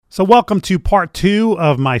So welcome to part 2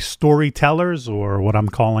 of my Storytellers, or what I'm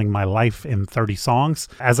calling my life in 30 songs.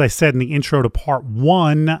 As I said in the intro to part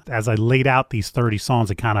 1, as I laid out these 30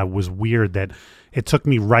 songs, it kind of was weird that it took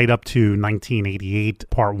me right up to 1988,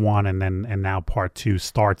 part 1, and now part 2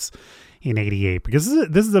 starts in 88, because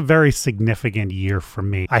this is a very significant year for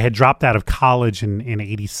me. I had dropped out of college in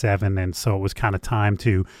 87, and so it was kind of time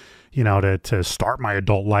to start my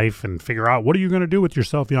adult life and figure out, what are you going to do with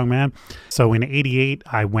yourself, young man? So in 88,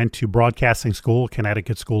 I went to broadcasting school,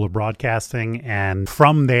 Connecticut School of Broadcasting, and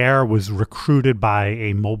from there was recruited by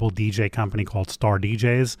a mobile DJ company called Star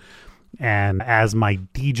DJs. And as my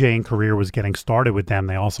DJing career was getting started with them,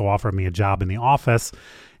 they also offered me a job in the office.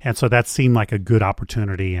 And so that seemed like a good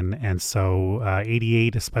opportunity. And so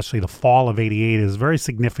 88, especially the fall of 88, is a very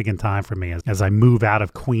significant time for me as I move out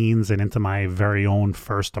of Queens and into my very own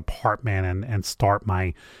first apartment and start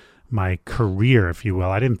my career, if you will.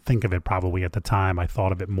 I didn't think of it probably at the time. I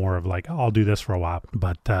thought of it more of like, oh, I'll do this for a while.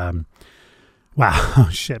 But wow,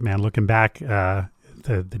 shit, man, looking back, the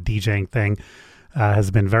DJing thing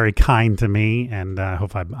has been very kind to me, and I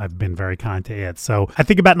hope I've been very kind to it. So I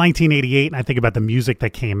think about 1988, and I think about the music that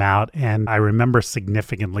came out, and I remember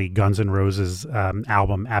significantly Guns N' Roses'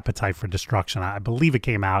 album Appetite for Destruction. I believe it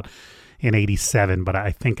came out in 87, but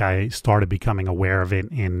I think I started becoming aware of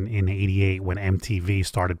it in 88 when MTV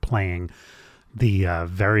started playing the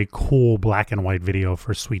very cool black and white video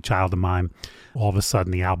for Sweet Child of Mine. All of a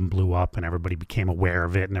sudden, the album blew up, and everybody became aware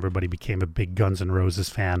of it, and everybody became a big Guns N' Roses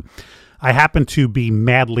fan. I happened to be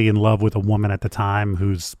madly in love with a woman at the time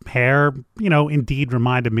whose hair, indeed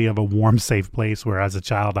reminded me of a warm, safe place where as a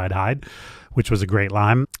child I'd hide, which was a great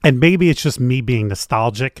line. And maybe it's just me being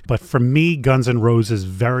nostalgic, but for me, Guns N' Roses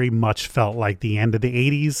very much felt like the end of the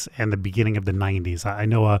 80s and the beginning of the 90s. I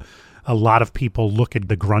know a lot of people look at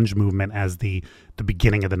the grunge movement as the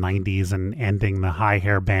beginning of the 90s and ending the high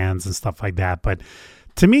hair bands and stuff like that, but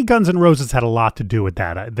to me, Guns N' Roses had a lot to do with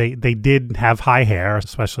that. They did have high hair,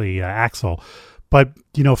 especially Axl. But,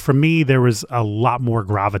 for me, there was a lot more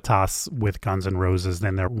gravitas with Guns N' Roses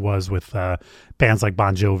than there was with bands like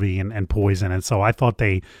Bon Jovi and Poison. And so I thought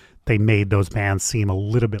they made those bands seem a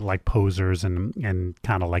little bit like posers and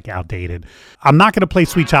kind of like outdated. I'm not going to play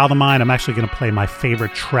Sweet Child of Mine. I'm actually going to play my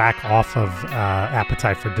favorite track off of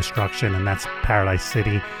Appetite for Destruction, and that's Paradise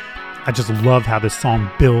City. I just love how this song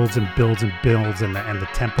builds and builds and builds, and the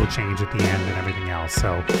tempo change at the end and everything else.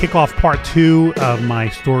 So kick off part 2 of my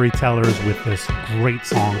Storytellers with this great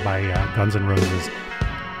song by Guns N' Roses.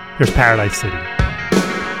 Here's Paradise City.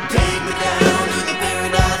 Take me down to the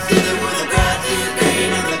paradise city where the grass is green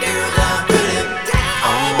and the girls are pretty.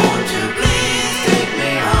 Oh, won't you please take me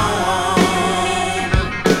home?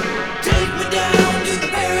 Take me down to the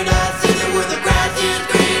paradise city where the grass is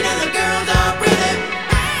green and the girls are pretty.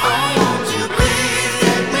 Oh, won't you please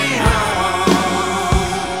take me home?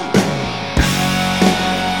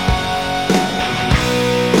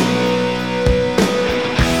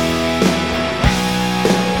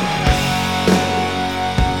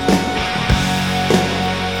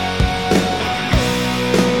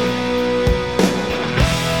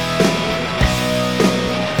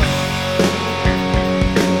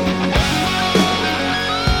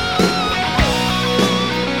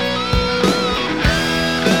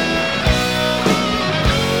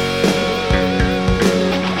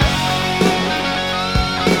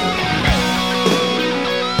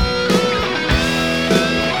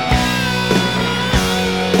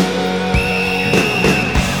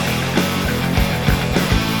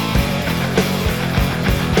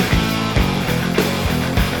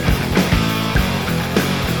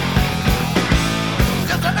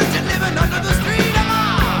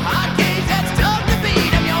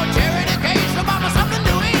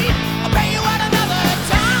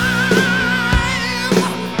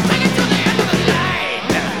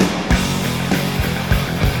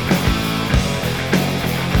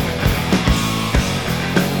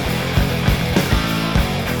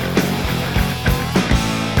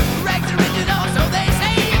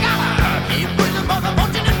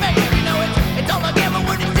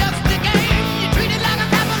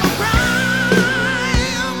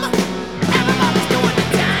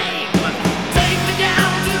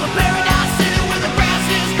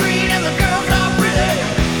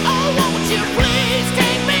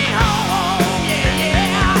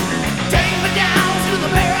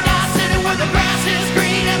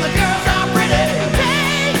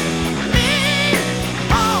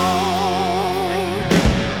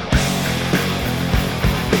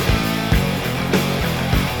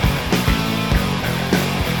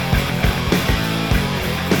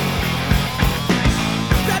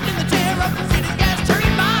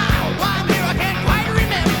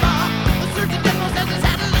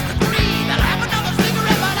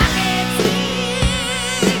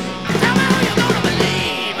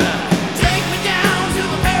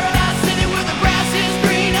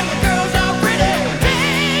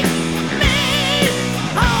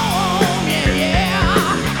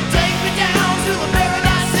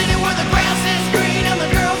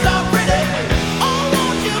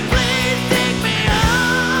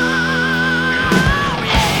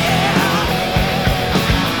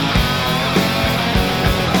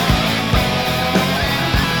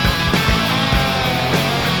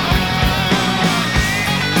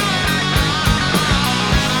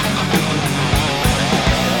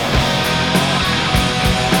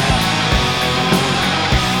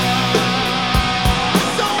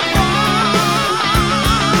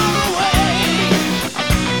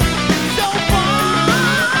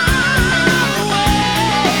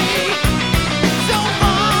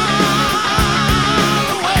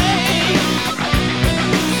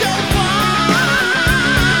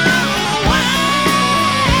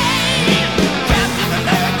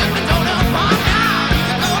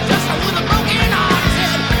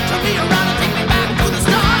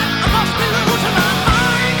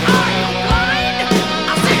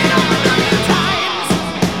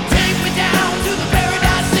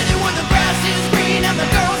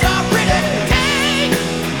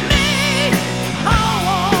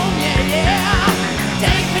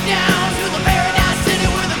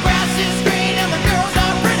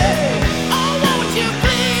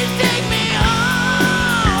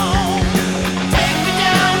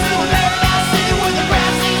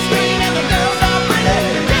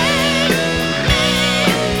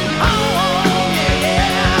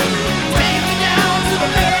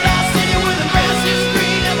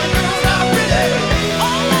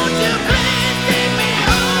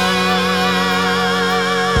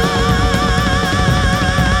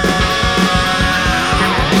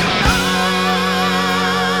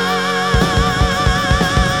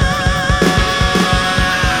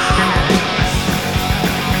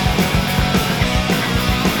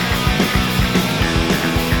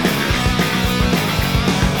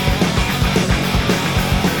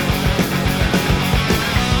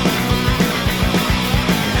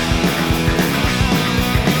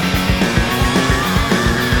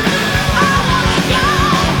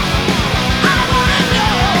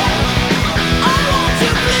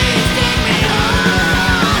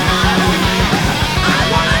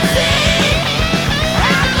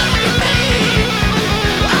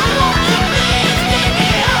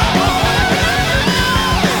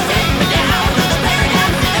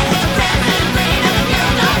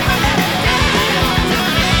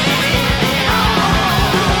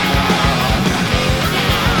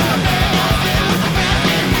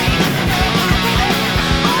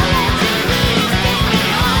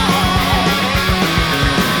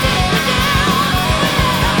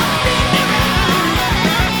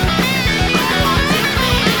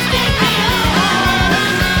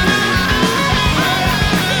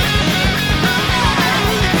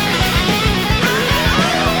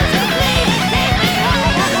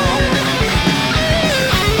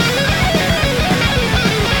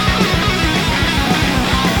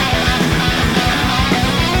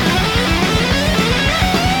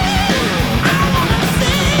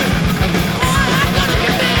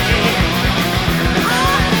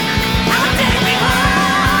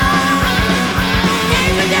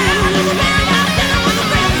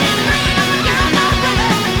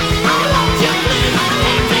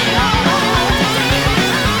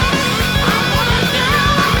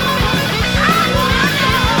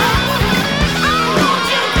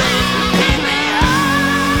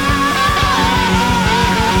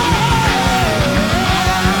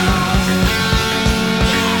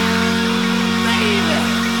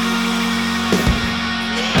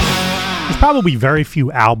 probably very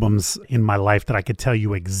few albums in my life that I could tell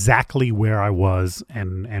you exactly where I was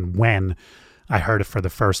and when I heard it for the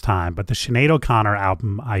first time. But the Sinead O'Connor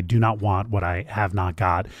album, I Do Not Want What I Have Not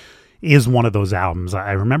Got, is one of those albums.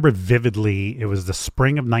 I remember it vividly. It was the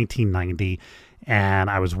spring of 1990, and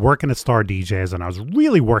I was working at Star DJs, and I was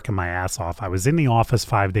really working my ass off. I was in the office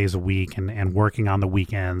 5 days a week and working on the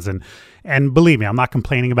weekends. And believe me, I'm not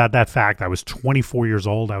complaining about that fact. I was 24 years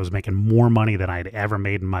old. I was making more money than I'd ever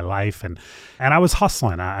made in my life. And I was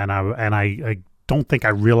hustling. I don't think I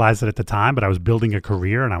realized it at the time, but I was building a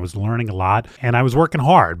career and I was learning a lot and I was working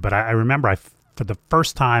hard. But I remember for the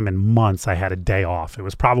first time in months, I had a day off. It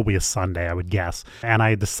was probably a Sunday, I would guess. And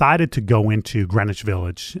I decided to go into Greenwich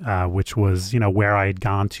Village, which was, where I had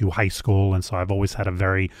gone to high school. And so I've always had a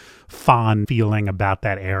very fond feeling about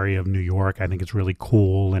that area of New York. I think it's really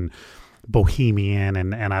cool and bohemian,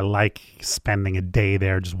 and I like spending a day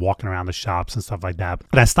there just walking around the shops and stuff like that.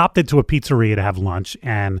 But I stopped into a pizzeria to have lunch,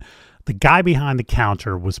 and the guy behind the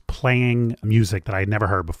counter was playing music that I had never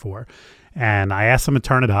heard before. And I asked him to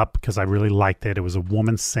turn it up because I really liked it. It was a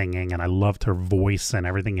woman singing, and I loved her voice and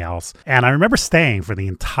everything else. And I remember staying for the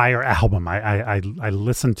entire album. I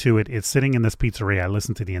listened to it. It's sitting in this pizzeria. I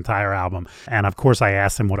listened to the entire album. And of course, I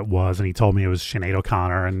asked him what it was, and he told me it was Sinead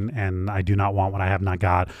O'Connor, and I Do Not Want What I Have Not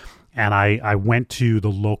Got. And I went to the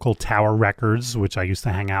local Tower Records, which I used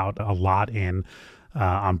to hang out a lot in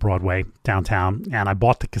on Broadway downtown, and I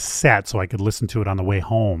bought the cassette so I could listen to it on the way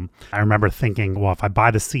home. I remember thinking, well, if I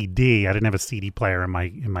buy the CD, I didn't have a CD player in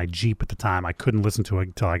my Jeep at the time. I couldn't listen to it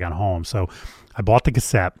until I got home. So I bought the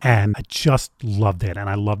cassette and I just loved it. And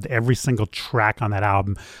I loved every single track on that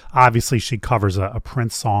album. Obviously, she covers a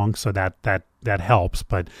Prince song, so that helps.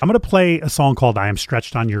 But I'm going to play a song called I Am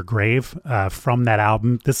Stretched on Your Grave from that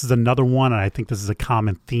album. This is another one, and I think this is a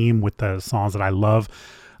common theme with the songs that I love.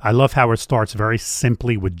 I love how it starts very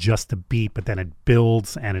simply with just a beat, but then it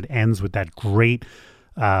builds and it ends with that great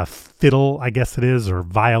fiddle, I guess it is, or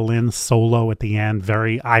violin solo at the end.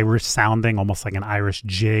 Very Irish sounding, almost like an Irish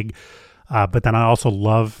jig. But then I also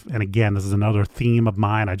love, and again, this is another theme of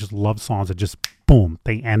mine, I just love songs that just, boom,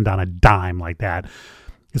 they end on a dime like that.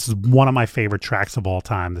 This is one of my favorite tracks of all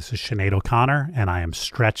time. This is Sinead O'Connor, and I Am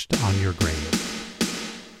Stretched on Your Grave.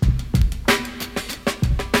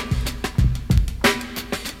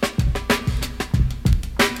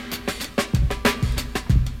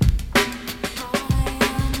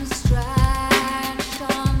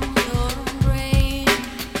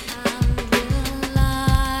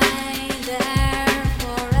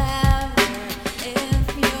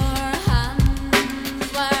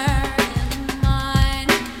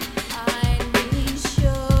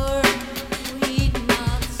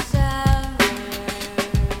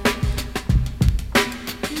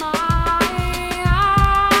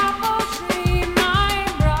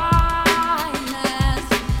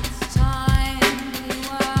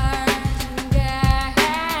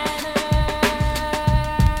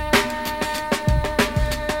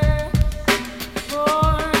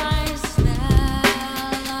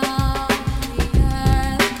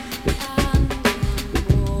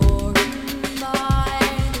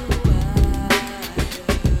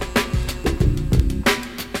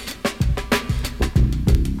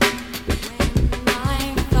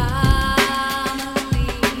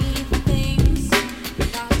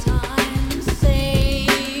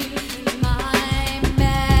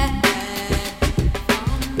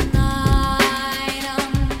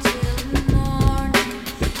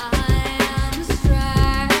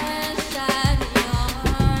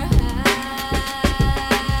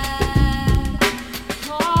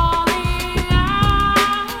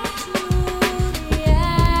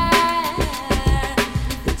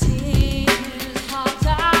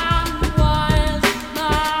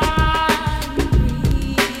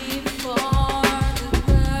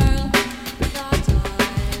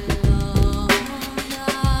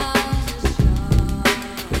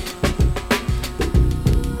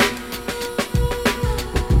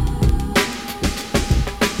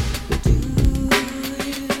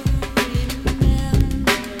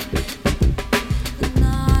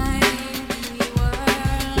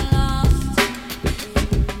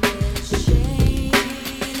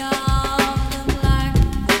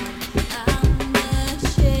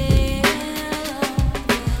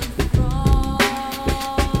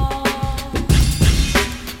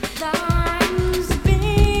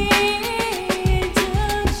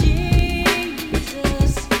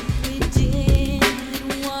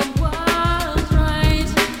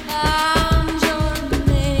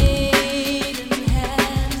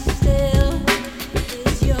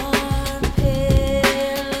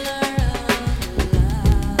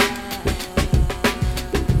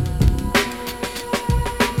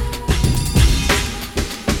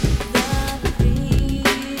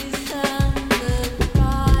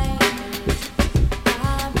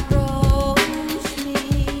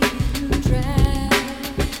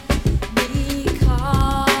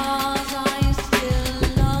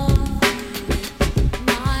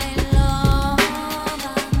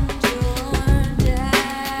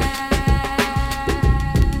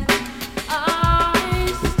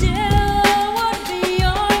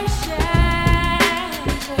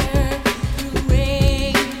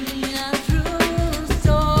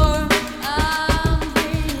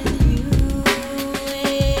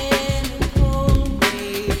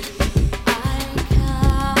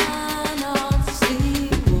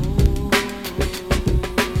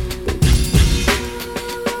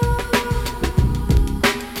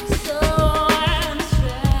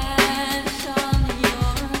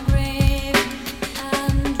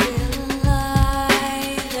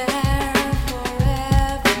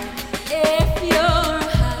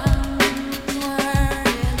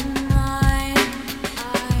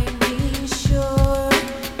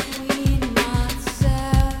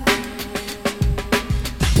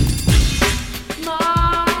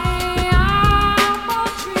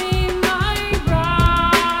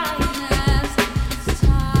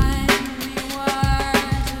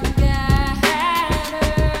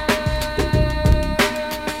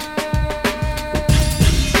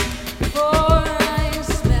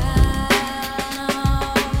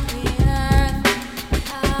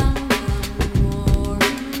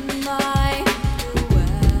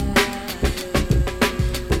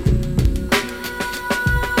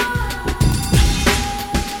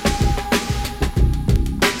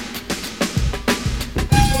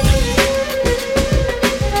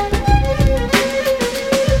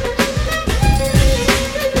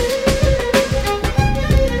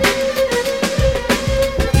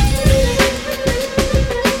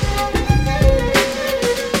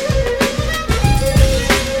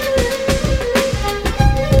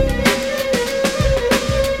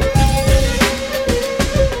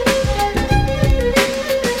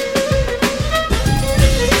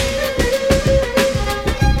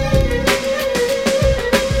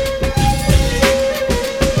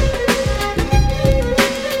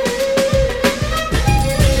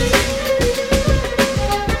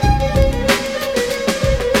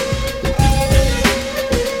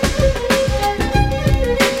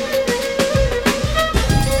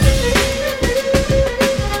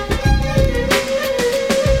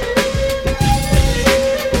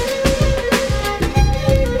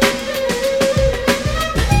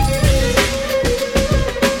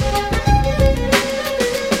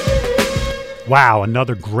 Wow,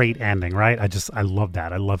 another great ending, right? I love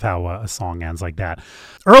that. I love how a song ends like that.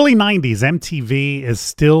 Early 90s, MTV is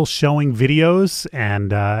still showing videos,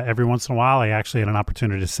 and every once in a while, I actually had an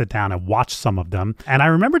opportunity to sit down and watch some of them. And I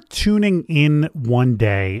remember tuning in one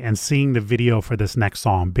day and seeing the video for this next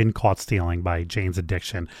song, Been Caught Stealing by Jane's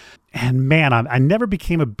Addiction. And man, I never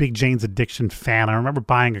became a big Jane's Addiction fan. I remember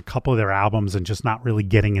buying a couple of their albums and just not really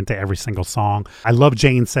getting into every single song. I love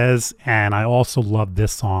Jane Says, and I also love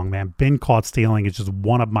this song, man. Been Caught Stealing is just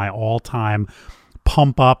one of my all-time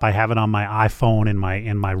pump up. I have it on my iPhone in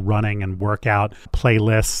my running and workout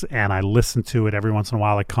playlists, and I listen to it every once in a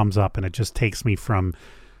while. It comes up, and it just takes me from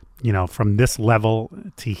this level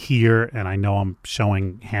to here. And I know I'm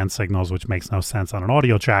showing hand signals, which makes no sense on an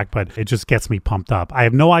audio track, but it just gets me pumped up. I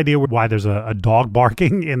have no idea why there's a dog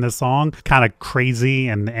barking in the song. Kind of crazy,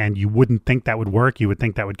 and you wouldn't think that would work. You would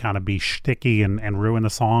think that would kind of be shticky and ruin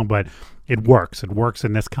the song, but it works. It works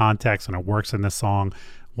in this context, and it works in this song.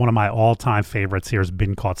 One of my all-time favorites here has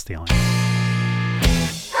Been Caught Stealing.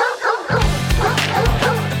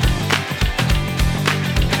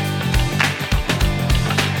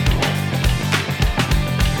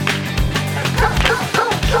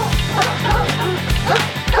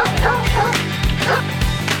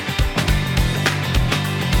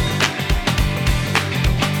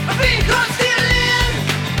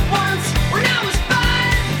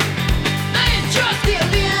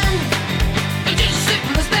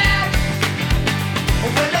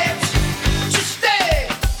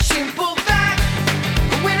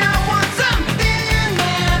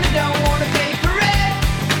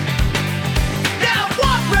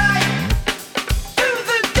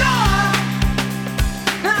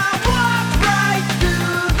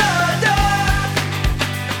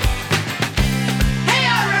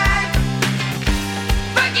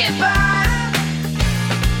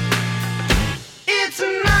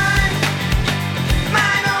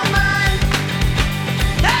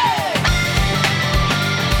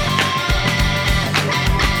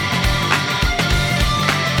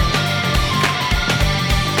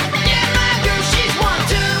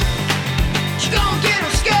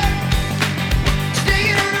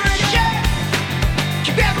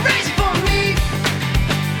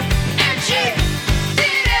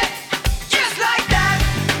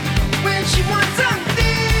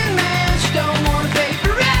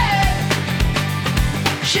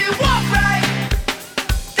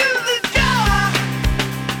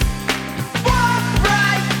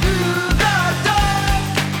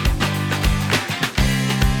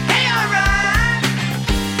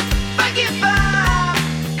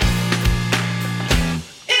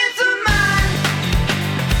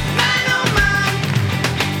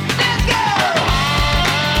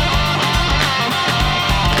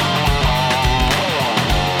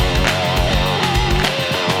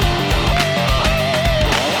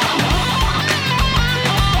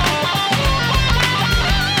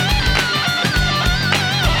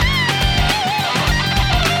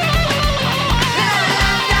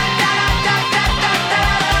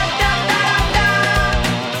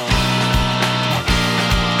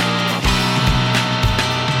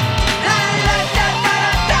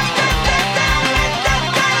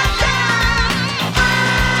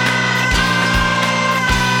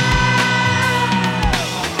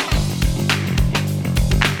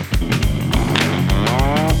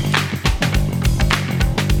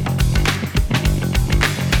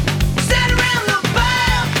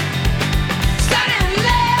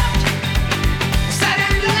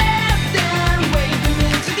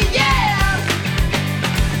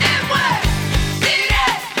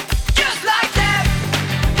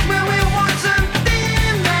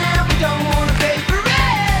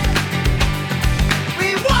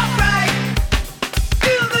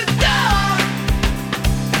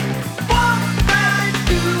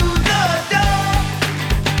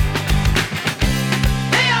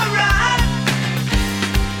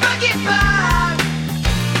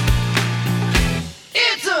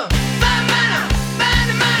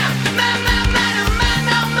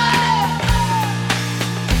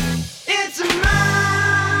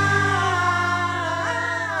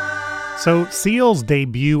 So Seal's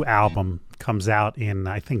debut album comes out in,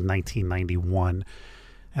 I think, 1991.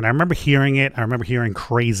 And I remember hearing it. I remember hearing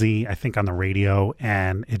Crazy, I think, on the radio,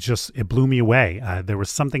 and it blew me away. There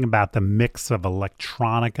was something about the mix of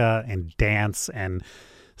electronica and dance and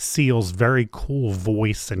Seal's very cool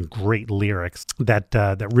voice and great lyrics that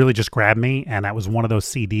really just grabbed me. And that was one of those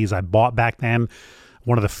CDs I bought back then.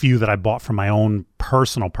 One of the few that I bought for my own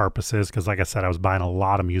personal purposes, because like I said, I was buying a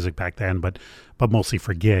lot of music back then, but mostly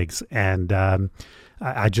for gigs. And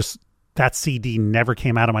I just That CD never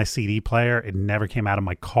came out of my CD player. It never came out of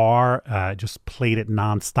my car. Just played it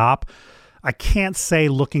nonstop. I can't say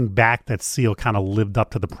looking back that Seal kind of lived up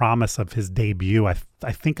to the promise of his debut. I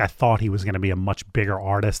think I thought he was going to be a much bigger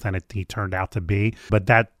artist than he turned out to be. But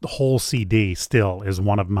that whole CD still is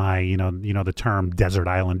one of my, you know the term desert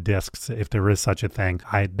island discs, if there is such a thing.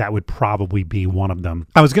 That would probably be one of them.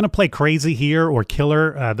 I was going to play Crazy here or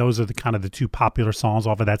Killer. Those are the kind of the two popular songs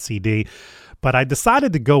off of that CD. But I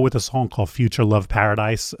decided to go with a song called Future Love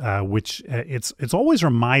Paradise, which it's always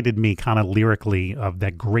reminded me kind of lyrically of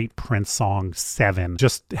that great Prince song 7,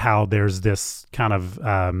 just how there's this kind of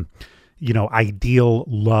ideal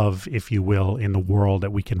love, if you will, in the world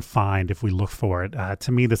that we can find if we look for it.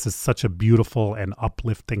 To me, this is such a beautiful and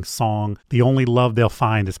uplifting song. The only love they'll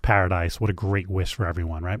find is paradise. What a great wish for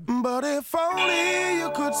everyone, right? But if only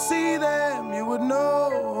you could see them, you would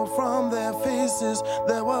know from their faces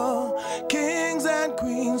there were kings and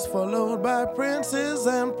queens followed by princes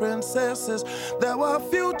and princesses. There were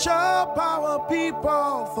future power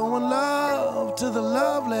people throwing love to the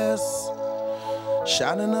loveless,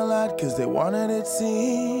 shining a light cause they wanted it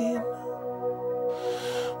seen.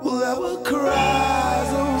 Well, there were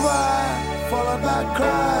cries of why, followed by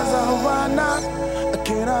cries of why not.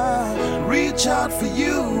 Can I reach out for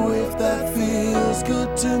you if that feels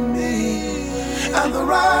good to me? And the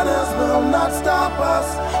riders will not stop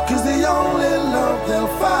us, cause the only love they'll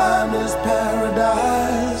find is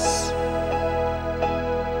paradise.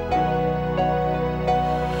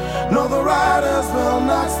 No, the riders will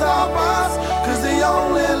not stop us, cause the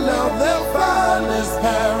only love they'll find is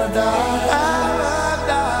paradise.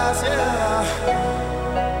 Paradise, yeah.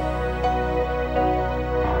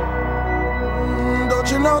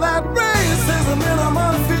 Don't you know that racism in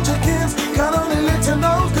among future kids can only lead to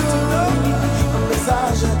no good?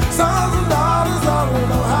 Besides your sons and daughters already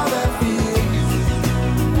know how that feels.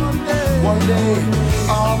 One day,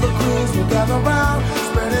 all the queens will gather round,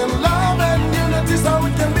 spreading love and unity so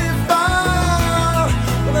it can be found.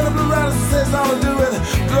 But then the blue rider says all to do with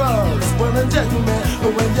drugs, women, gentlemen,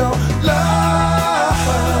 but when your love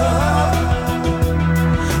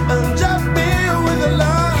and just be with the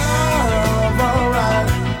love, alright.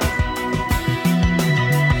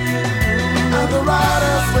 And the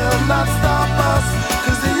riders will not stop us,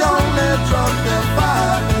 cause the only drug they'll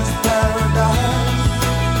find is paradise.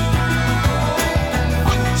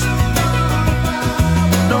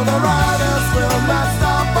 No, the riders will not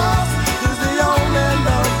stop us, cause the only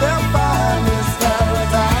love they'll find is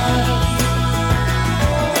paradise.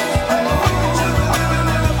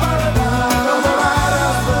 No, the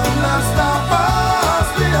riders will not stop us,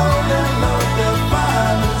 the only love they'll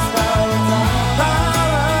find is paradise.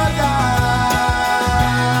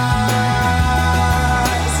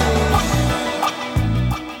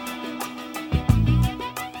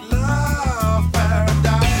 Love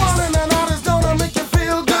paradise. Morning and night is gonna make you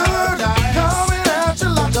feel good, coming at you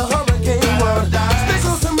like a hurricane would. Stay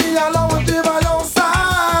close to me, I'll always be by your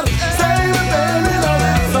side. Say it, baby, no,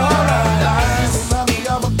 that's alright. Remind me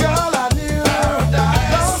of a girl I knew,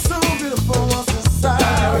 love so beautiful once inside.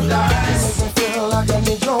 You make me feel like I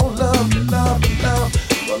need your love, love, love.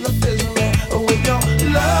 Wanna fill me with your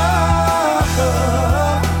love.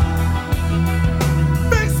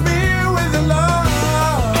 Fix me with your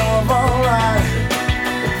love, alright.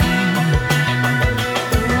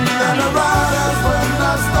 And the riders will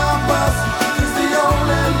not stop us, cause the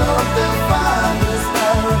only love they'll find is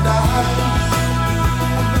paradise.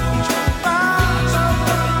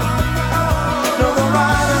 No, the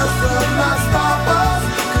riders will not stop us,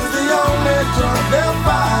 cause the only drug they'll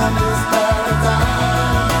find is paradise.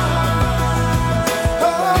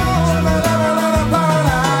 Oh, paradise.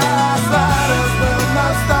 Riders will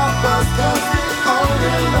not stop us, cause the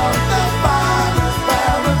only love they'll find is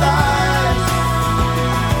paradise.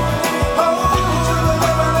 Oh,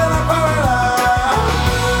 paradise.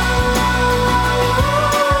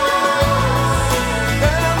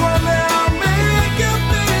 And one day I'll make you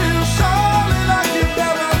feel surely like you've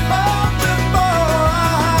never felt before.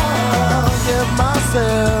 I'll give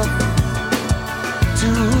myself to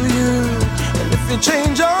you, and if you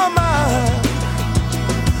change your mind,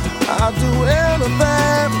 I'll do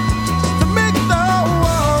anything just to make the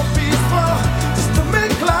world peaceful, just to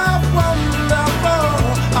make life wonderful.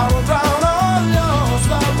 I will drown all your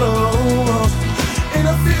sorrows in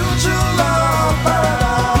a future love paradise.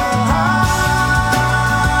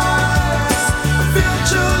 A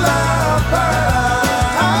future love paradise.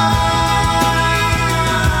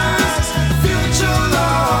 Future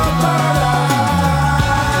love paradise.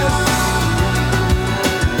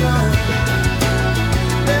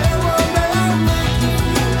 And one day I'll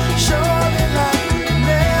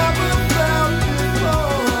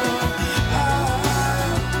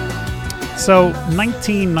So,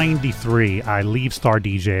 1993, I leave Star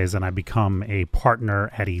DJs and I become a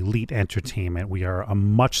partner at Elite Entertainment. We are a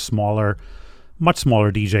much smaller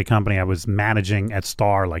DJ company. I was managing at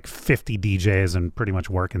Star like 50 DJs and pretty much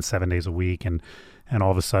working 7 days a week. And all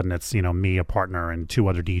of a sudden it's, me, a partner, and 2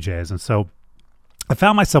 other DJs. And so I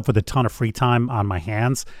found myself with a ton of free time on my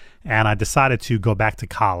hands, and I decided to go back to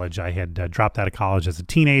college. I had dropped out of college as a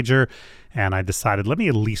teenager, and I decided, let me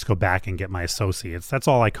at least go back and get my associates. That's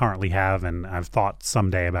all I currently have, and I've thought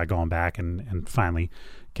someday about going back and finally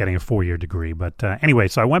getting a 4-year degree. But anyway,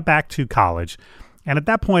 so I went back to college. And at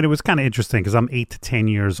that point, it was kind of interesting because I'm 8 to 10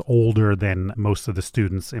 years older than most of the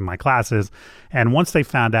students in my classes. And once they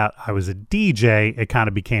found out I was a DJ, it kind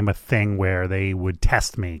of became a thing where they would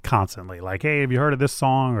test me constantly. Like, hey, have you heard of this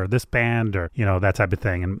song or this band or, that type of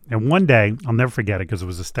thing. And one day, I'll never forget it because it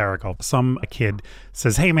was hysterical. Some kid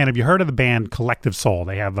says, hey, man, have you heard of the band Collective Soul?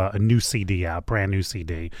 They have a new CD out, brand new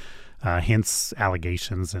CD. Hints,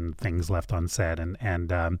 allegations, and things left unsaid.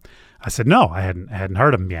 And I said, no, I hadn't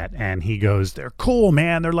heard them yet. And he goes, they're cool,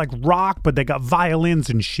 man. They're like rock, but they got violins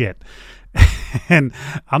and shit. And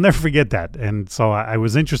I'll never forget that. And so I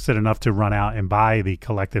was interested enough to run out and buy the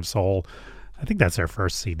Collective Soul. I think that's their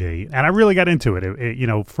first CD. And I really got into it.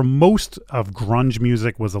 It for most of grunge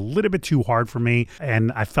music was a little bit too hard for me.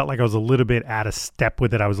 And I felt like I was a little bit out of step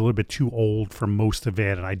with it. I was a little bit too old for most of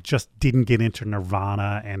it. And I just didn't get into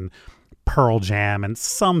Nirvana and Pearl Jam and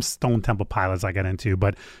some Stone Temple Pilots I got into.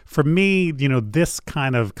 But for me, this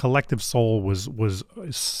kind of Collective Soul was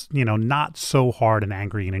not so hard and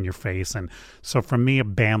angry and in your face. And so for me, a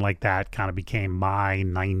band like that kind of became my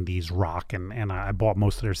 90s rock. And I bought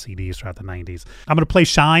most of their CDs throughout the 90s. I'm going to play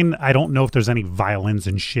Shine. I don't know if there's any violins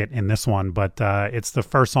and shit in this one, but it's the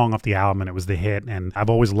first song off the album and it was the hit. And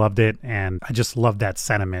I've always loved it. And I just love that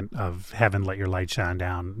sentiment of heaven, let your light shine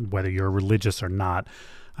down, whether you're religious or not.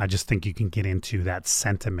 I just think you can get into that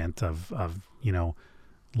sentiment of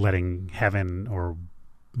letting heaven or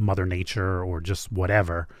Mother Nature or just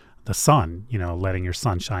whatever, the sun, letting your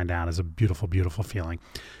sun shine down is a beautiful, beautiful feeling.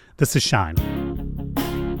 This is Shine.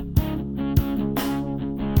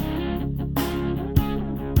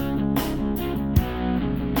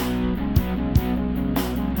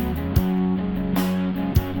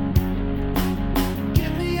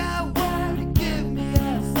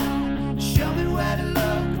 Show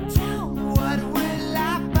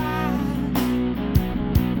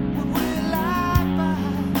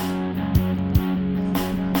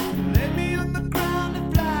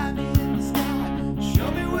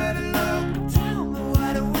me where to look, tell me what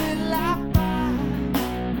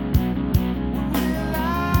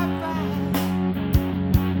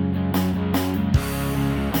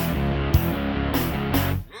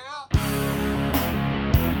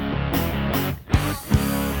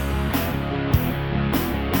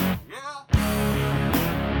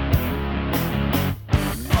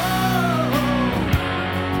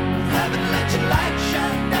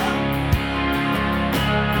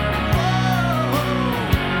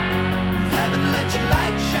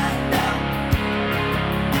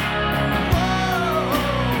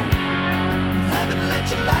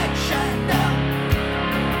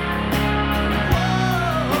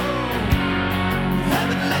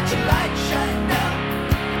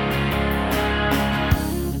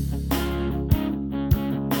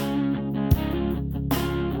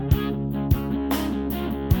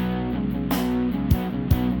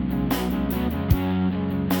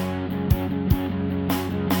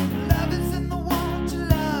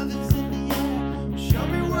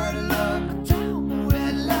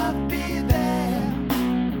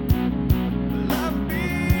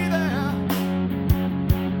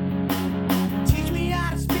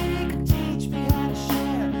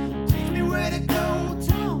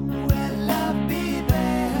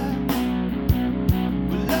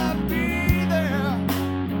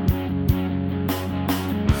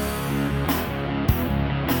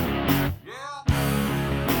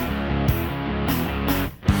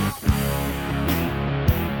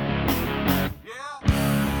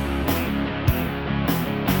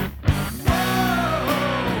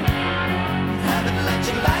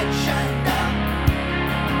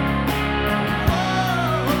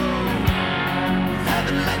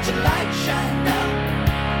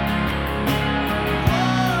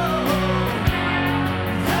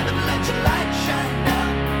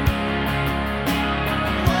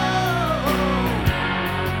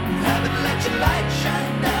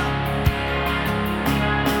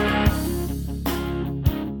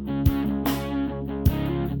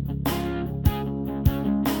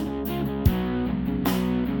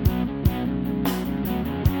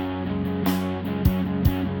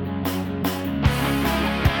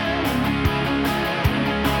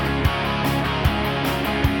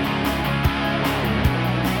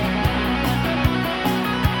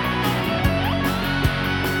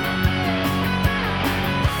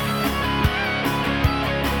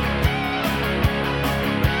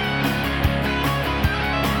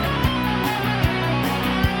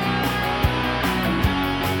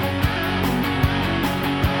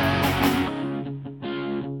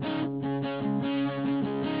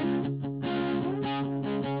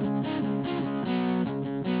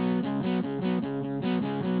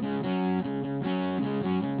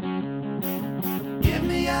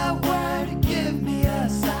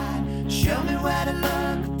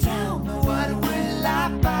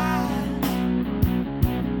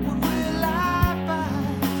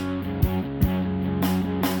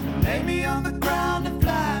on the ground and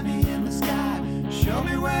fly me in the sky. Show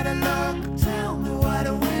me where to look, tell me what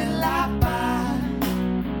will I find?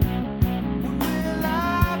 What will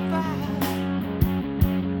I find?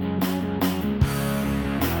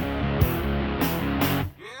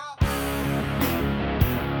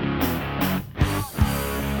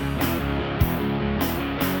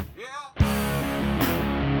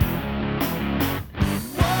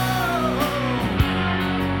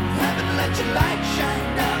 Haven't let your light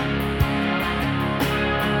shine down.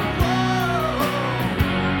 Whoa,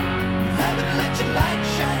 haven't let your light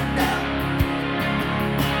shine down.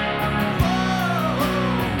 Whoa,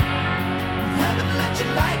 haven't let your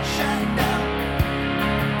light shine down.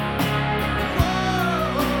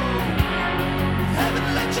 Whoa, haven't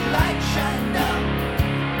let your light shine down.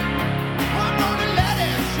 I'm gonna let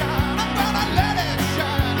it shine. I'm gonna let it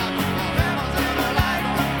shine. Heaven's in the light,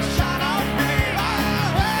 shine on me. Oh,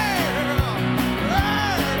 hey,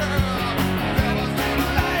 heaven's in the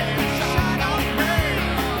light, shine on me.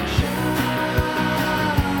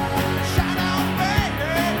 Shine on me.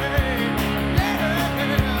 Yeah.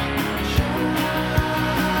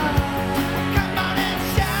 Come on and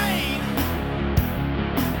shine.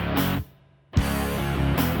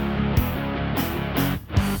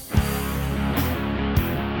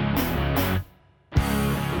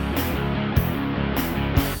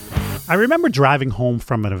 I remember driving home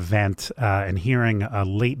from an event and hearing a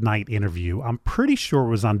late night interview. I'm pretty sure it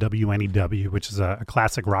was on WNEW, which is a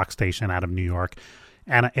classic rock station out of New York.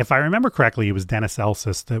 And if I remember correctly, it was Dennis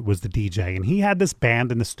Elsis that was the DJ. And he had this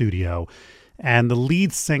band in the studio. And the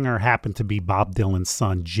lead singer happened to be Bob Dylan's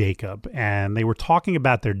son, Jacob. And they were talking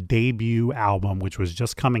about their debut album, which was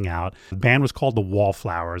just coming out. The band was called the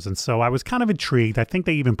Wallflowers. And so I was kind of intrigued. I think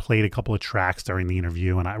they even played a couple of tracks during the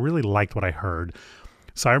interview. And I really liked what I heard.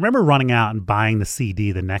 So I remember running out and buying the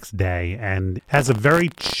CD the next day, and it has a very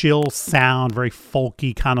chill sound, very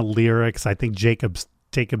folky kind of lyrics. I think Jacob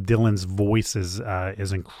Dylan's voice is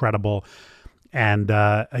incredible. And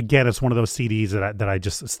again, it's one of those CDs that I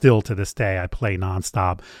just still to this day I play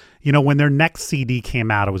nonstop. You know, when their next CD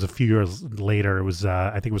came out, it was a few years later. It was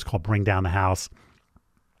I think it was called Bring Down the House.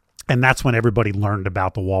 And that's when everybody learned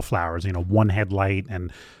about the Wallflowers, you know, One Headlight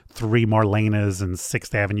and Three Marlenas and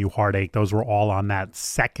Sixth Avenue Heartache. Those were all on that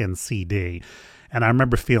second CD. And I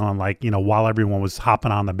remember feeling like, you know, while everyone was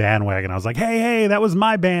hopping on the bandwagon, I was like, hey, that was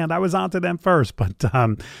my band. I was onto them first. But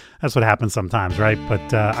that's what happens sometimes, right?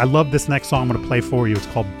 But I love this next song I'm going to play for you. It's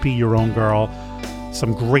called Be Your Own Girl.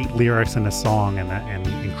 Some great lyrics in the song and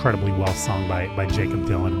incredibly well sung by Jacob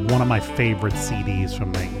Dylan. One of my favorite CDs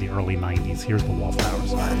from the early 90s. Here's the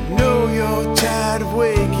Wallflowers. I know you're tired of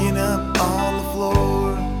waking up on the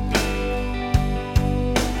floor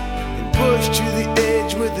and pushed to the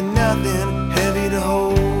edge with nothing heavy to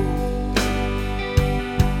hold,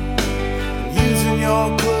 using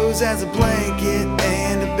your clothes as a blanket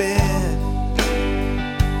and a bed,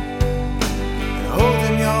 and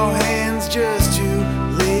holding your hands just to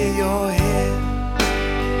lay your head.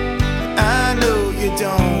 I know you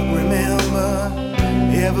don't remember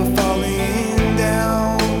ever falling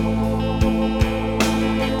down.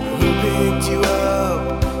 Who picked you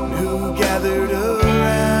up? Who gathered around?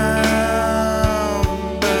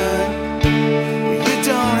 But you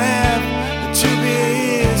don't have to be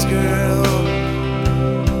his girl.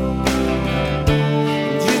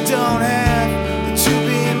 You don't have to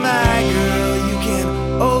be my girl. You can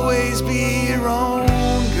always be your own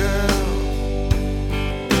girl.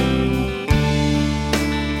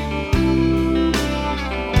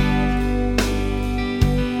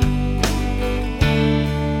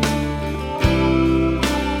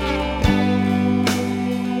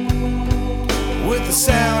 With the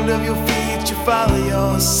sound of your feet, you follow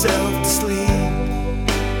yourself to sleep.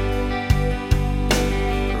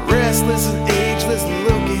 Restless and ageless,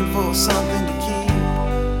 looking for something to keep.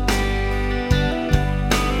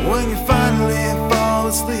 When you finally fall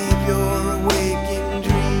asleep, you're awake in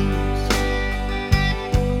dreams,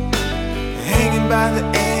 hanging by the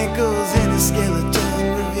ankles in a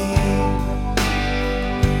skeleton ravine.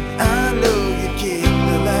 I know you kicked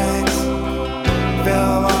the lights,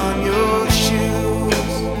 fell on your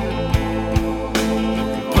shoes,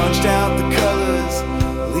 and punched out the colors,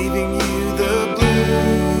 leaving you the blues.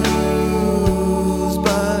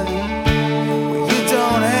 But you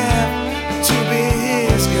don't have to be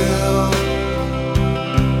his girl.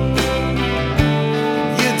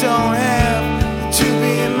 You don't have to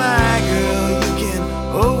be my girl. You can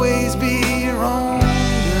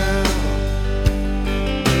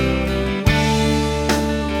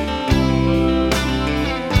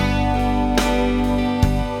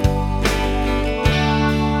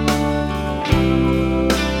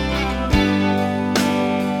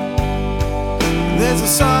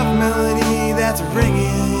soft melody that's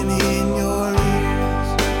ringing in your ears.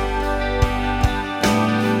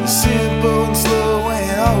 Simple and slow,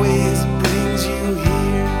 and it always brings you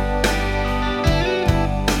here.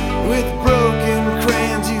 With broken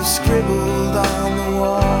crayons you've scribbled on the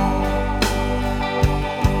wall,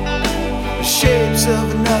 the shapes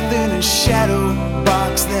of nothing and shadow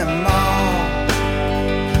box them all.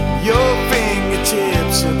 Your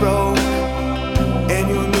fingertips are broke and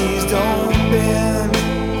your knees don't bend.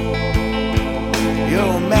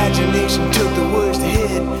 Your imagination took the worst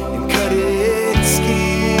hit and cut its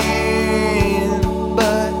skin.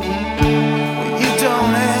 But you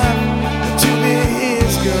don't have to be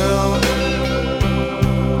his girl.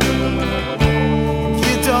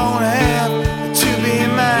 You don't have to be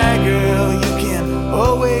my girl. You can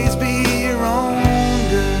always be your own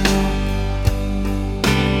girl.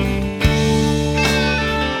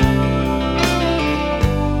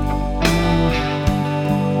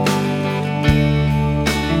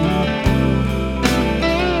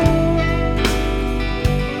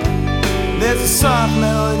 There's a soft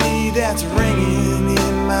melody that's ringing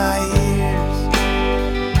in my ears,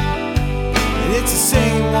 and it's the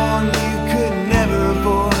same one you could never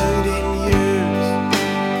avoid in yours.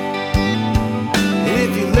 And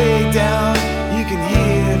if you lay down, you can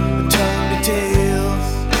hear the tongue to tales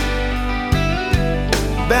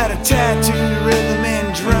about a tattooed rhythm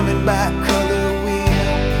and drumming by color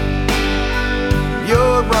wheel.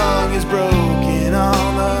 Your rung is broken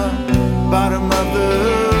on the bottom of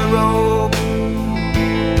the rope,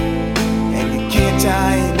 and you can't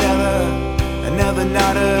tie another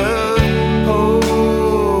knot of hope.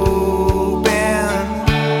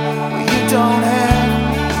 And you don't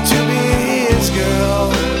have to be his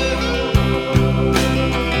girl,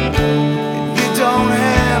 and you don't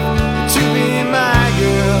have to be my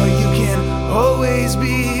girl. You can always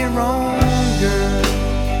be your own girl.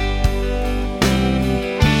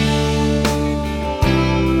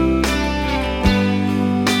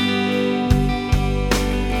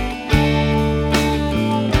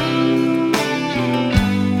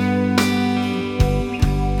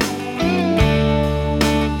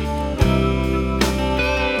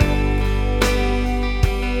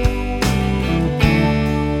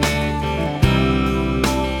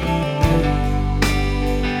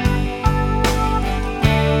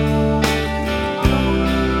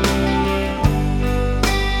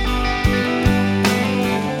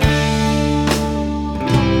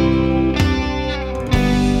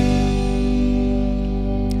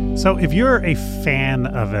 So if you're a fan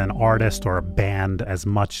of an artist or a band as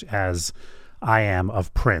much as I am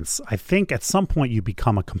of Prince, I think at some point you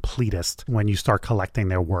become a completist when you start collecting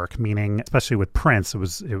their work, meaning especially with Prince, it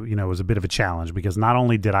was a bit of a challenge because not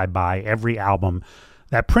only did I buy every album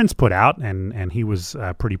that Prince put out, and he was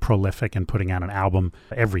pretty prolific in putting out an album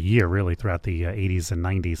every year, really, throughout the 80s and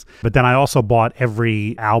 90s. But then I also bought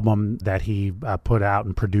every album that he put out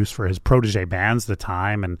and produced for his protege bands, The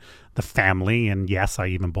Time and The Family. And yes, I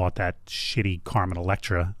even bought that shitty Carmen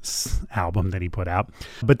Electra album that he put out.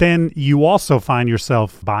 But then you also find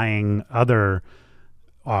yourself buying other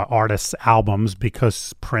artists' albums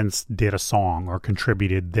because Prince did a song or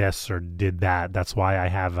contributed this or did that. That's why I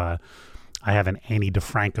have an Annie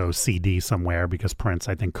DeFranco CD somewhere because Prince,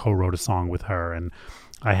 I think, co-wrote a song with her. And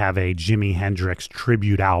I have a Jimi Hendrix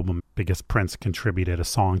tribute album because Prince contributed a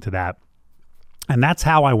song to that. And that's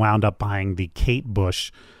how I wound up buying the Kate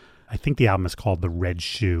Bush, I think the album is called the Red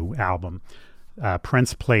Shoe album.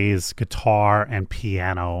 Prince plays guitar and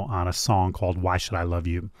piano on a song called Why Should I Love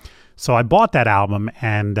You? So I bought that album,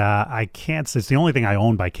 and I can't say it's the only thing I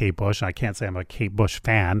own by Kate Bush. I can't say I'm a Kate Bush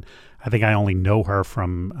fan. I think I only know her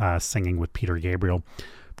from singing with Peter Gabriel.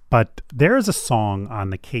 But there is a song on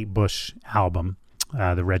the Kate Bush album,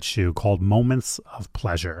 The Red Shoe, called Moments of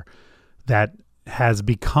Pleasure that has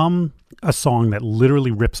become a song that literally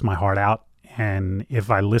rips my heart out. And if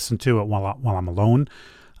I listen to it while I'm alone,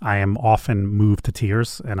 I am often moved to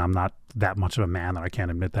tears, and I'm not that much of a man that I can't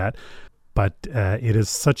admit that. But it is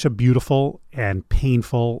such a beautiful and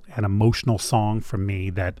painful and emotional song for me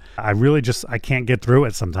that I really I can't get through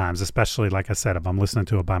it sometimes, especially, like I said, if I'm listening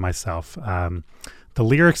to it by myself. The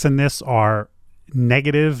lyrics in this are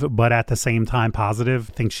negative, but at the same time positive.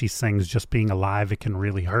 I think she sings, just being alive, it can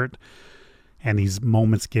really hurt. And these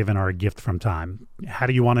moments given are a gift from time. How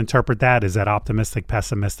do you want to interpret that? Is that optimistic,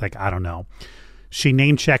 pessimistic? I don't know. She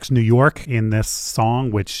name checks New York in this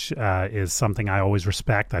song, which is something I always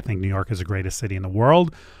respect. I think New York is the greatest city in the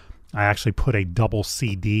world. I actually put a double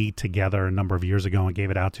CD together a number of years ago and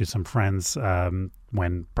gave it out to some friends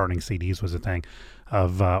when burning CDs was a thing.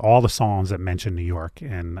 of all the songs that mention New York,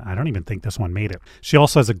 and I don't even think this one made it. She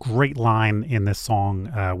also has a great line in this song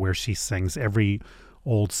where she sings, "Every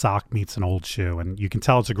old sock meets an old shoe," and you can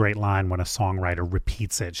tell it's a great line when a songwriter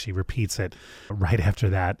repeats it. She repeats it right after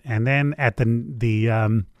that, and then at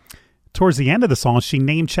the towards the end of the song, she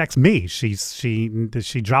name checks me. She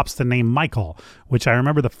drops the name Michael, which I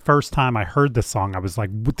remember the first time I heard this song, I was like,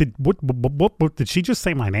 what did she just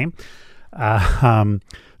say my name?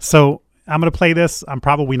 So I'm going to play this. I'm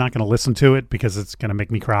probably not going to listen to it because it's going to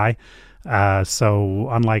make me cry. So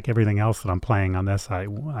unlike everything else that I'm playing on this,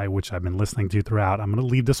 which I've been listening to throughout, I'm going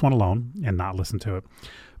to leave this one alone and not listen to it.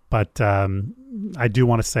 But I do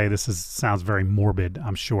want to say this sounds very morbid,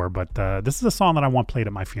 I'm sure, but this is a song that I want played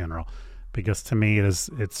at my funeral because to me it's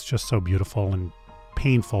just so beautiful and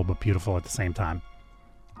painful, but beautiful at the same time.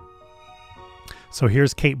 So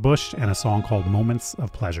here's Kate Bush and a song called Moments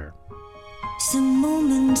of Pleasure. Some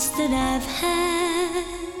moments that I've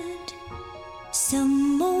had,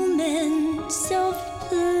 some moments of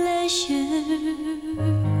pleasure.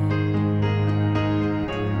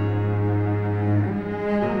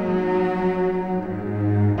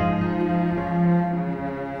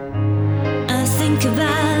 I think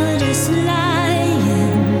about us lying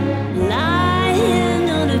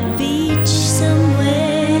on a beach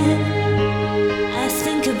somewhere. I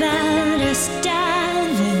think about us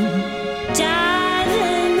diving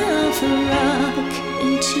off a rock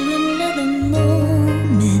into another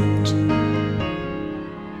moment.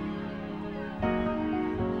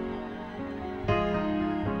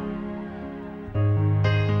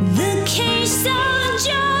 The case of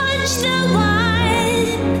George the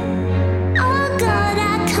Wine. Oh God, I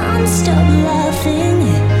can't stop laughing.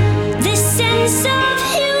 This sense of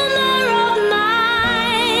humor of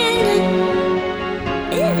mine,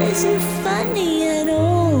 it isn't funny at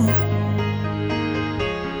all.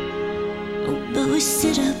 Oh, but we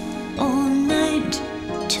sit up all night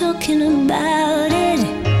talking about it.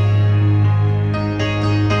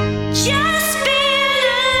 Just being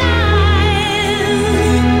alive,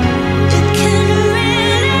 it can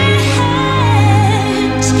really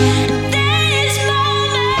hurt. These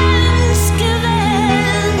moments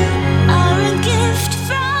given are a gift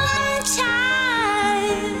from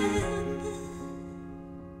time.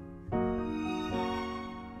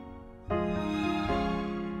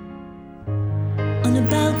 On a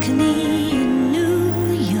balcony in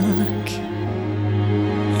New York,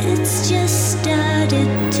 it's just started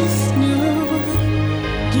to snow.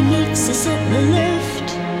 He meets us at the lift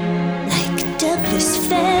like Douglas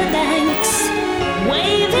Fairbanks,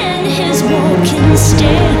 waving his walking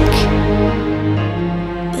stick.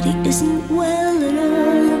 But he isn't well at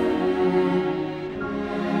all.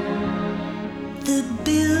 The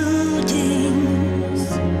buildings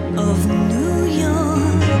of New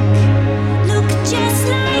York look just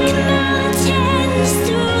like mountains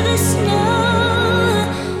through the snow.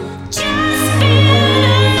 Just being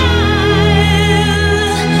alive,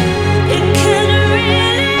 it can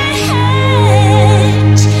really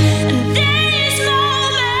hurt. And these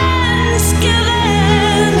moments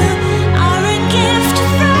given are a gift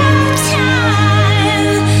from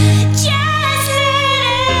time. Just let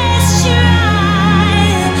us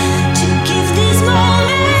try to give these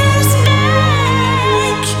moments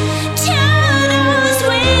back to those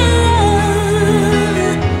we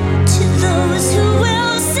love, to those who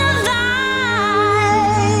will survive.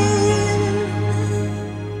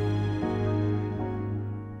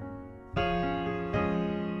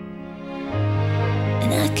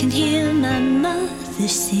 And I can hear my mother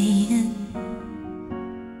saying,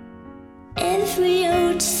 every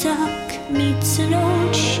old sock meets an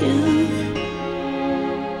old shoe.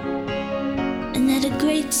 And that a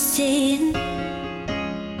great saying.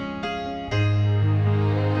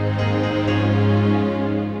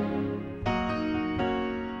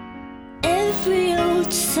 Every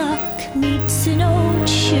old sock meets an old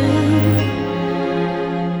shoe.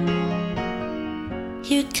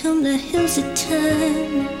 Here come the hills of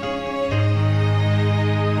time.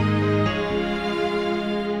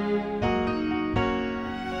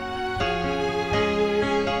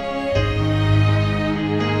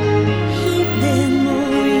 Heed their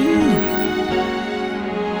mooring.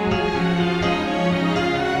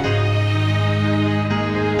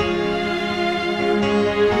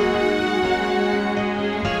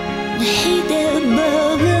 Hey there,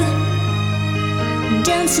 burger,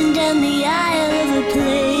 dancing down the aisle of a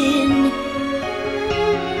plane.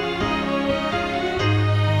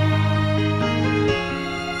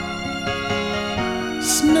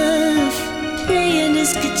 Smurf playing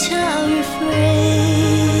his guitar refrain.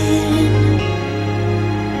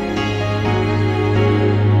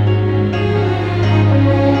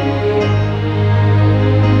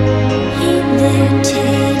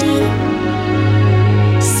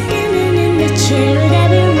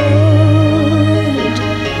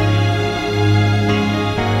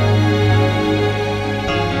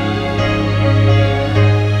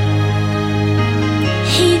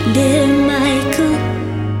 Hey there, Michael.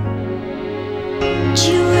 Do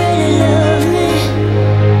you really love me?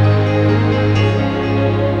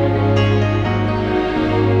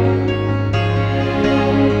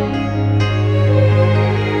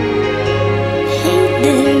 Hey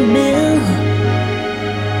there, Bill.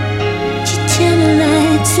 Did you turn the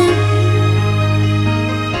lights up?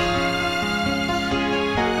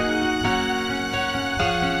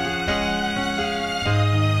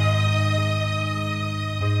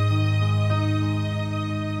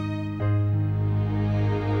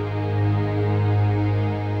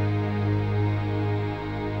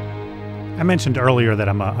 I mentioned earlier that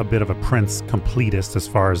I'm a bit of a Prince completist as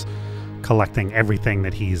far as collecting everything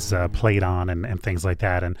that he's played on and things like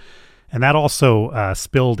that. And that also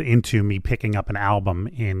spilled into me picking up an album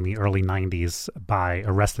in the early 90s by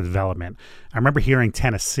Arrested Development. I remember hearing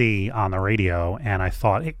Tennessee on the radio, and I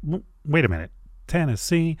thought, hey, wait a minute,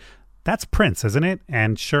 Tennessee? That's Prince, isn't it?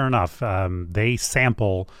 And sure enough, they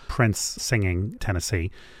sample Prince singing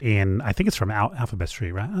Tennessee in, I think it's from Alphabet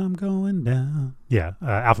Street, right? I'm going down. Yeah,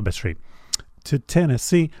 Alphabet Street. To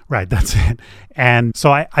Tennessee. Right, that's it. And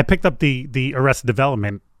so I picked up the Arrested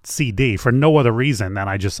Development CD for no other reason than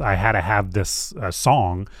I had to have this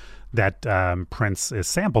song that Prince is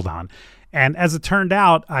sampled on. And as it turned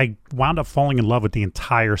out, I wound up falling in love with the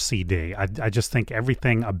entire CD. I just think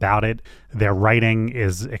everything about it, their writing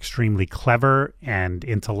is extremely clever and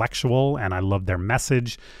intellectual, and I love their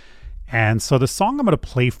message. And so the song I'm going to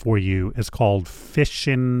play for you is called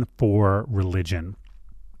Fishin' for Religion.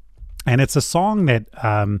 And it's a song that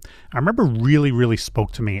I remember really, really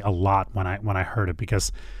spoke to me a lot when I heard it,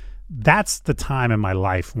 because that's the time in my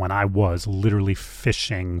life when I was literally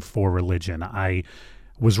fishing for religion. I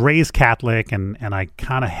was raised Catholic, and I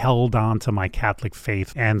kind of held on to my Catholic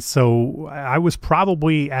faith. And so I was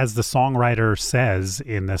probably, as the songwriter says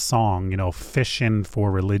in this song, fishing for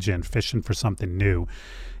religion, fishing for something new.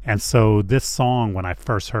 And so this song, when I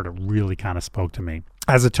first heard it, really kind of spoke to me.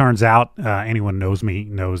 As it turns out, anyone knows me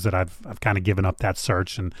knows that I've kind of given up that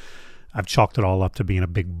search, and I've chalked it all up to being a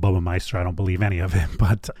big Bubba Meister. I don't believe any of it,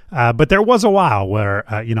 but there was a while where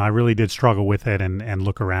I really did struggle with it and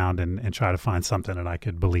look around and try to find something that I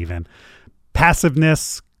could believe in.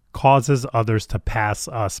 Passiveness causes others to pass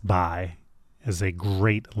us by is a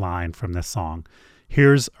great line from this song.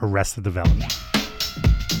 Here's Arrested Development.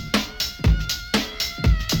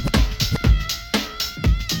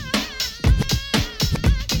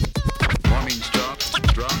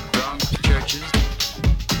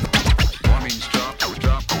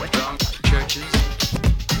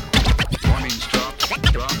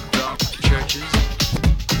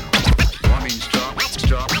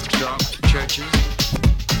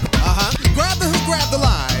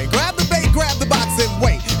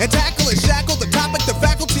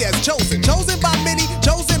 Chosen by many,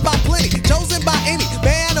 chosen by plenty, chosen by any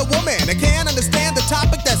man or woman that can't understand the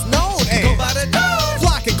topic that's known and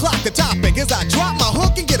flock and clock the topic as I drop my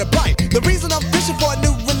hook and get a bite. The reason I'm fishing for a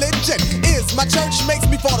new religion is my church makes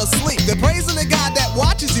me fall asleep. They're praising the God that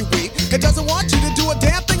watches you weep and doesn't want you to do a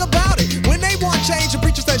damn thing about it. When they want change, the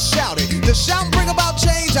preacher says shout it. To shout and bring about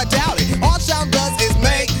change, I doubt it. All shout does is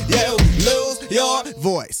make you lose your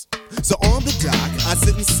voice. So on the dock, I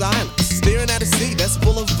sit in silence, staring at a sea that's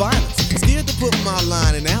full of violence. Scared to put my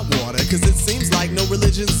line in that water, cause it seems like no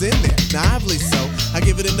religion's in there. Naively so, I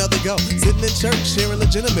give it another go. Sitting in church, sharing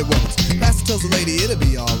legitimate words. Pastor tells the lady it'll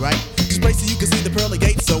be alright. Just pray so you can see the pearly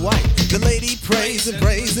gates so white. The lady prays and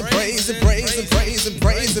prays and prays and prays and prays and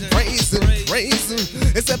prays and prays and prays.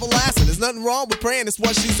 It's everlasting, there's nothing wrong with praying, it's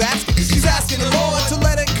what she's asking. She's asking the Lord to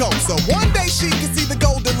let it go, so one day she can see the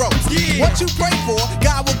golden rose. What you pray for,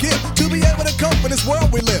 God will give, to be able to cope in this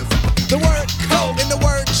world we live. The word cope and the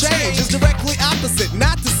word change is directly opposite,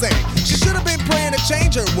 not the same. She should have been praying to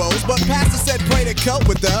change her woes, but pastor said pray to cope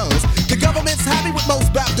with those. The government's happy with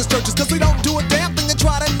most Baptist churches, cause we don't do a damn thing to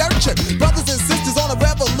try to nurture brothers and sisters on a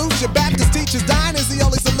revolution. Baptist teachers dying is the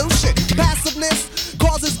only solution. Passiveness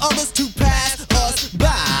causes others to pass us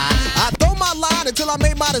by. I throw my line until I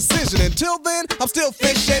make my decision. Until then, I'm still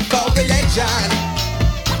fishing for religion.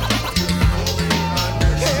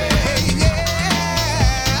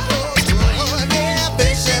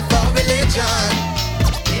 Fishing for religion.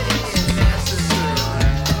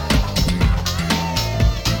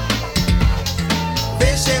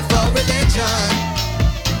 Fishing for religion.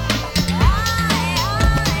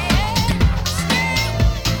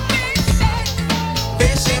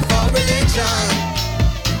 Fishing for religion.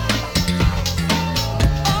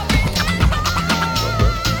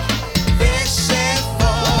 Fishing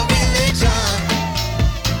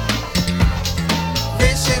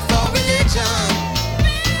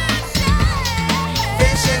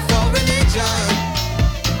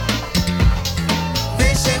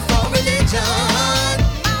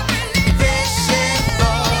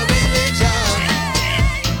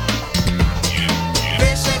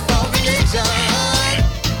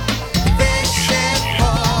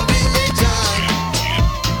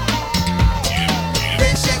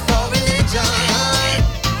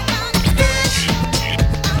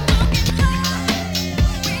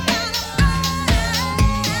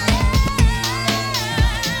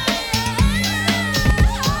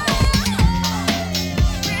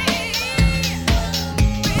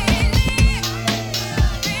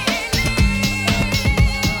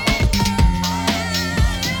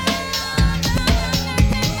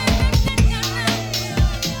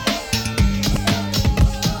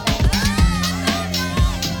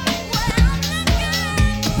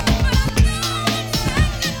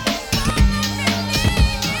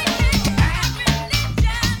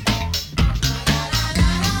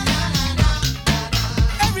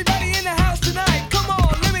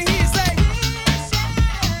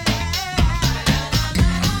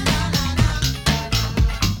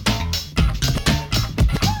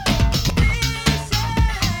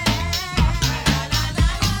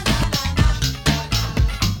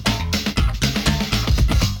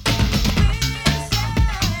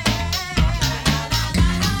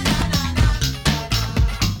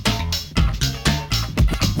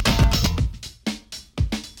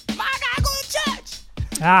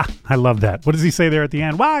I love that. What does he say there at the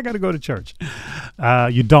end? Well, I got to go to church.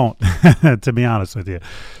 You don't, to be honest with you.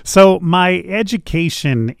 So my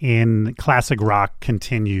education in classic rock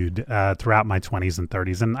continued throughout my 20s and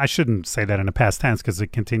 30s. And I shouldn't say that in a past tense because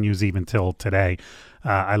it continues even till today.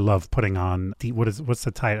 I love putting on, what's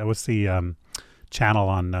the title? What's the channel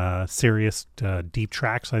on Sirius, Deep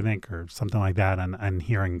Tracks, I think, or something like that, and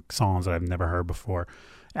hearing songs that I've never heard before.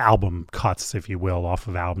 Album cuts, if you will, off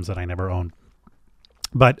of albums that I never owned.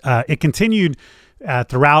 But it continued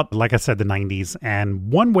throughout, like I said, the 90s.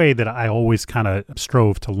 And one way that I always kind of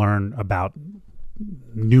strove to learn about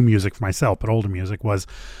new music for myself, but older music, was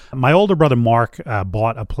my older brother Mark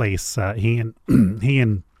bought a place. He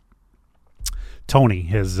and Tony,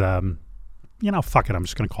 his, fuck it, I'm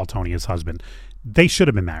just going to call Tony his husband. They should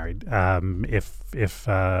have been married. If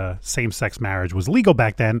same-sex marriage was legal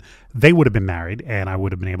back then, they would have been married, and I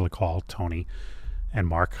would have been able to call Tony and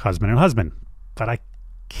Mark husband and husband. But I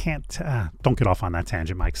can't, don't get off on that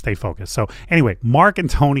tangent, Mike. Stay focused. So anyway, Mark and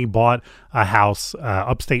Tony bought a house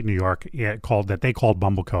upstate New York they called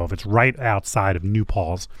Bumble Cove. It's right outside of New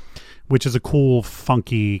Paltz, which is a cool,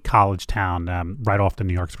 funky college town right off the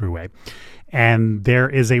New York Thruway. And there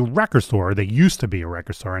is a record store. There used to be a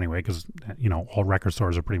record store anyway, because, all record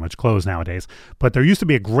stores are pretty much closed nowadays. But there used to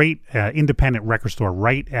be a great independent record store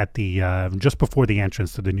right at the, just before the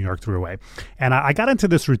entrance to the New York Thruway. And I got into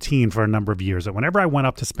this routine for a number of years that whenever I went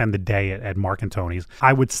up to spend the day at Mark and Tony's,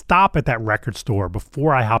 I would stop at that record store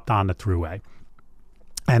before I hopped on the Thruway.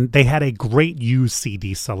 And they had a great used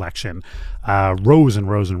CD selection, rows and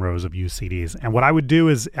rows and rows of used CDs. And what I would do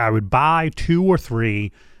is I would buy 2 or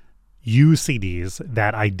 3 used CDs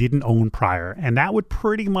that I didn't own prior, and that would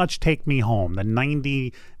pretty much take me home. The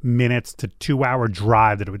 90 minutes to 2-hour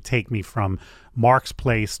drive that it would take me from Mark's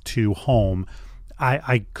place to home,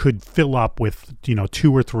 I could fill up with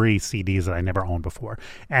 2 or 3 CDs that I never owned before.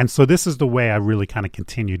 And so this is the way I really kind of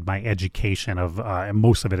continued my education of, and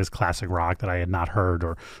most of it is classic rock that I had not heard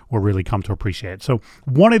or really come to appreciate. So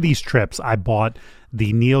one of these trips, I bought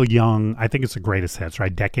the Neil Young, I think it's the greatest hits,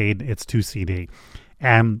 right? Decade, it's 2 CD.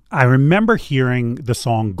 And I remember hearing the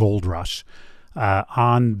song Gold Rush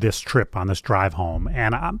on this trip, on this drive home.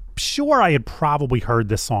 And I'm sure I had probably heard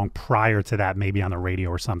this song prior to that, maybe on the radio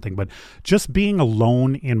or something. But just being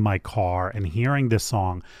alone in my car and hearing this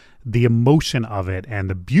song, the emotion of it and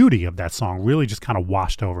the beauty of that song really just kind of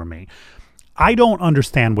washed over me. I don't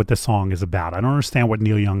understand what this song is about. I don't understand what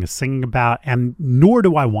Neil Young is singing about, and nor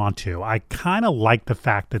do I want to. I kind of like the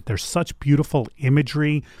fact that there's such beautiful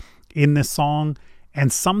imagery in this song. And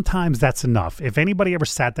sometimes that's enough. If anybody ever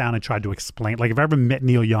sat down and tried to explain, like if I ever met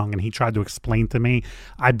Neil Young and he tried to explain to me,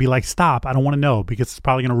 I'd be like, stop, I don't want to know because it's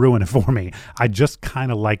probably going to ruin it for me. I just kind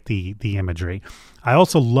of like the imagery. I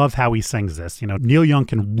also love how he sings this. Neil Young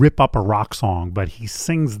can rip up a rock song, but he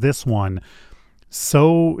sings this one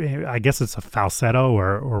so, I guess it's a falsetto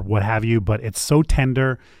or what have you, but it's so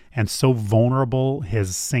tender and so vulnerable,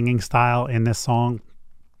 his singing style in this song.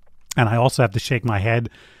 And I also have to shake my head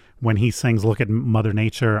when he sings Look at Mother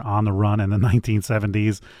Nature on the Run in the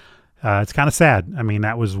 1970s. It's kind of sad. I mean,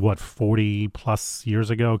 that was, 40 plus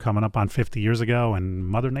years ago, coming up on 50 years ago, and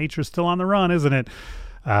Mother Nature's still on the run, isn't it?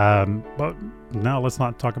 But no, let's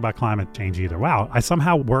not talk about climate change either. Wow, I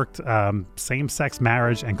somehow worked same-sex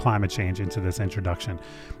marriage and climate change into this introduction.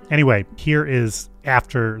 Anyway, here is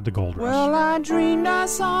After the Gold Rush. Well, I dreamed I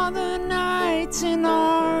saw the knights in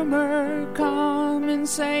armor come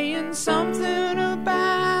saying something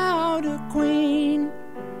about a queen.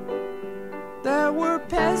 There were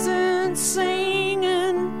peasants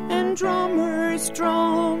singing and drummers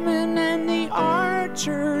drumming, and the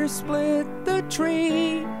archers split the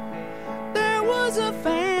tree. There was a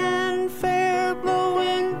fanfare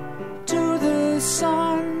blowing to the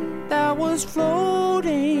sun that was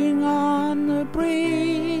floating on the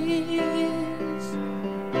breeze.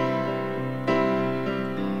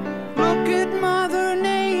 Look at Mother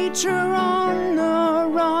Nature on the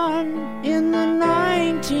run in the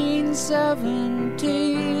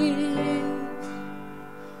 1970s.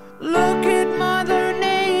 Look at Mother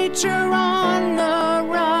Nature on the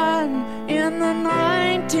run in the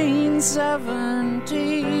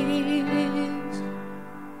 1970s.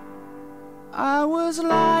 I was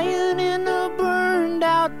lying in a burned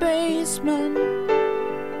out basement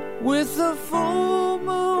with the full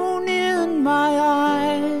moon in my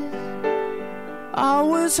eyes. I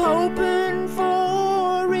was hoping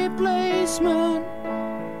for replacement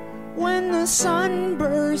when the sun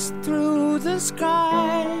burst through the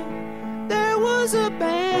sky. There was a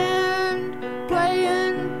band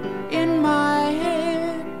playing in my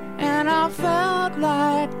head, and I felt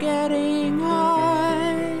like getting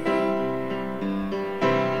high.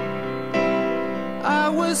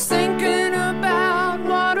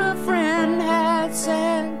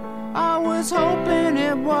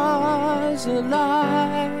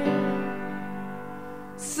 alive.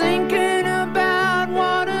 Thinking about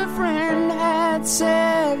what a friend had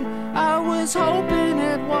said, I was hoping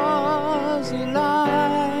it was a lie.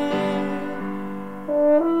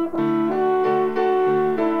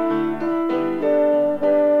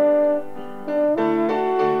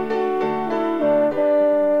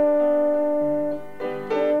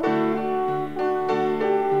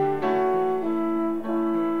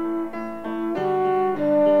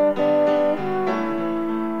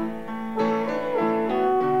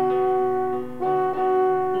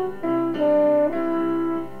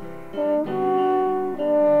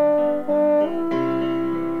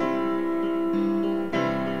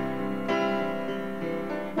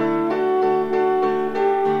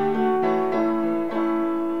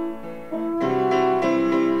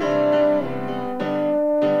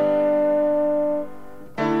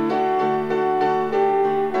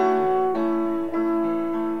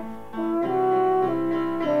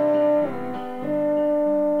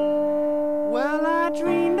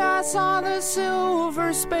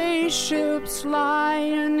 Spaceships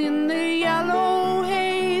flying in the yellow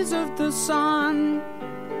haze of the sun.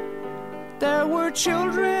 There were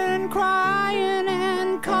children crying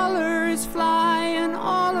and colors flying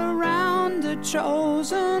all around the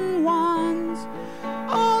chosen ones.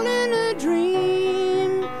 All in a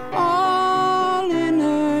dream, all in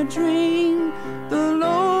a dream. The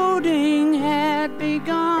loading had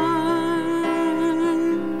begun.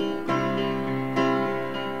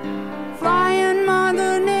 Flying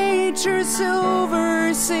Mother Nature's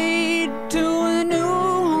silver seed to a new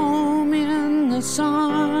home in the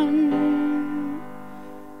sun.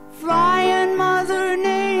 Flying Mother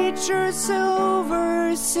Nature's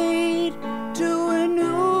silver seed to a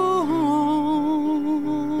new home.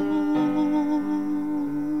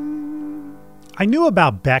 I knew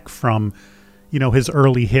about Beck from, his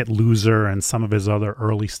early hit Loser and some of his other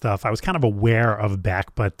early stuff. I was kind of aware of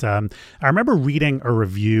Beck, but I remember reading a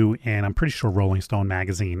review in, I'm pretty sure, Rolling Stone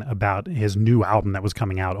magazine about his new album that was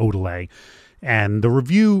coming out, Odelay. And the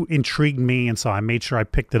review intrigued me, and so I made sure I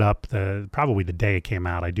picked it up probably the day it came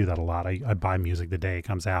out. I do that a lot. I buy music the day it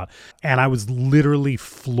comes out. And I was literally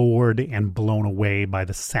floored and blown away by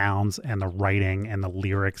the sounds and the writing and the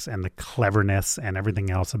lyrics and the cleverness and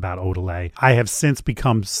everything else about Odelay. I have since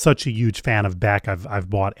become such a huge fan of Beck.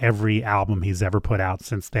 I've bought every album he's ever put out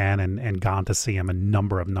since then and gone to see him a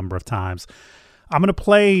number of times. I'm going to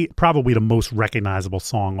play probably the most recognizable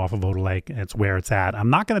song off of Odelay. It's Where It's At. I'm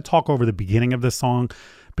not going to talk over the beginning of this song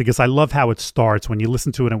because I love how it starts. When you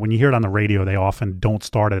listen to it and when you hear it on the radio, they often don't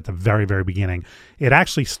start it at the very, very beginning. It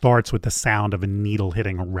actually starts with the sound of a needle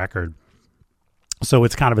hitting a record. So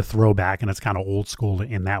it's kind of a throwback and it's kind of old school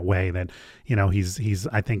in that way that, he's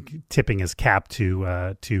I think, tipping his cap to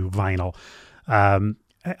vinyl.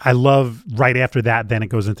 I love right after that, then it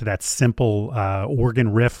goes into that simple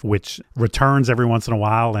organ riff, which returns every once in a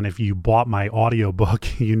while. And if you bought my audiobook,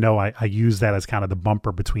 I use that as kind of the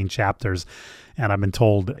bumper between chapters. And I've been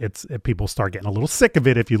told people start getting a little sick of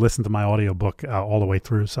it if you listen to my audiobook all the way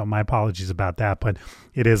through. So my apologies about that. But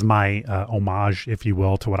it is my homage, if you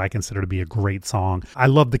will, to what I consider to be a great song. I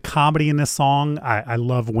love the comedy in this song. I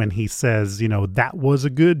love when he says, that was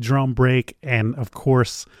a good drum break. And of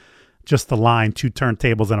course, just the line, 2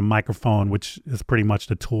 turntables and a microphone, which is pretty much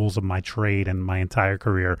the tools of my trade and my entire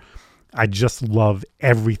career. I just love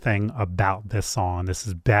everything about this song. This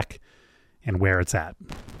is Beck and Where It's At.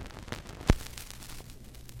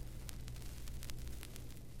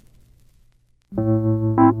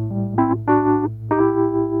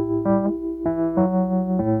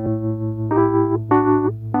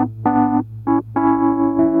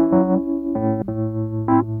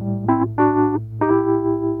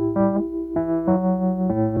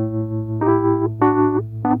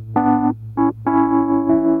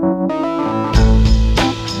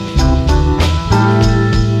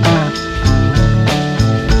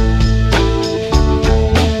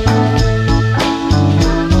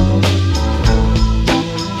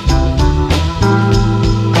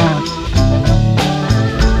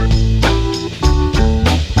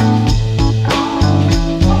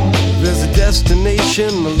 A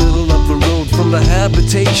little up the road from the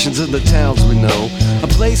habitations of the towns we know. A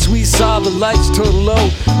place we saw the lights turn low,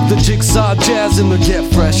 the jigsaw jazz and the get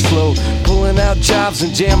fresh flow. Pulling out jobs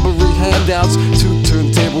and jamboree handouts, 2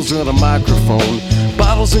 turntables and a microphone.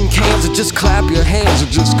 Bottles and cans, or just clap your hands, or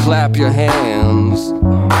just clap your hands.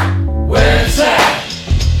 Where's that?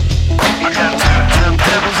 I got 2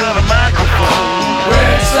 turntables and a microphone.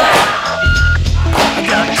 Where's that? I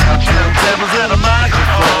got 2 turntables and a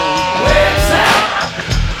microphone. Where's that?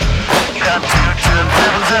 Got 2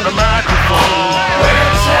 turntables and a microphone.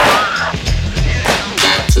 Where's that?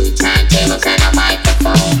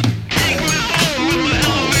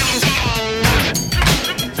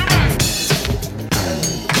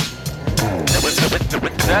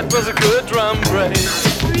 That was a good drum break.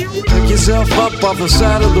 Pick yourself up off the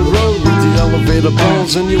side of the road with the elevator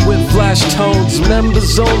bones and your whip flash tones.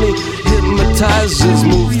 Members only, hypnotizers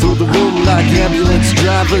move through the room like ambulance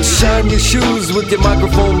drivers. Shine your shoes with your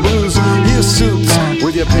microphone blues, your suits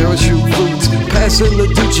with your parachute boots. Passing the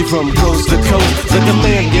Gucci from coast to coast like a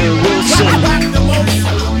man, Gary Wilson.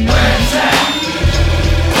 Where's that?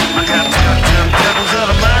 I got top 10 pebbles and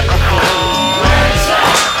a microphone. Where's that?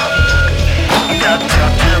 I got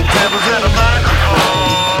top 10 pebbles and a microphone.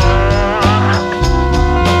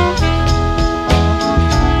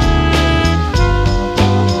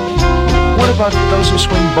 What about those who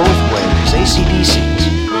swing both ways, AC/DCs?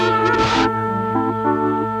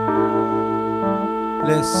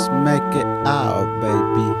 Let's make it out,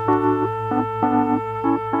 baby.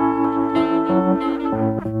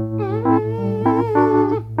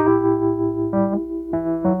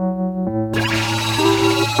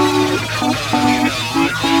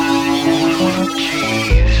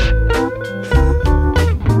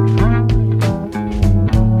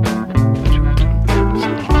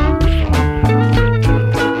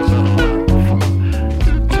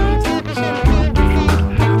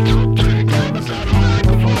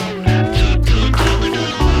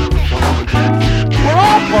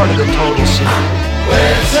 Part of the total scene.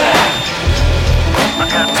 Where's that? I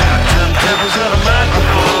got top 10 pebbles and a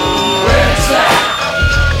microphone. Where's that?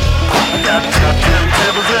 I got top 10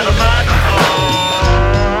 pebbles and a microphone.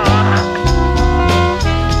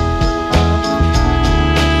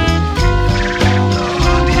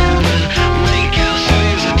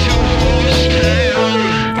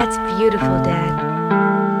 That's beautiful, Dad.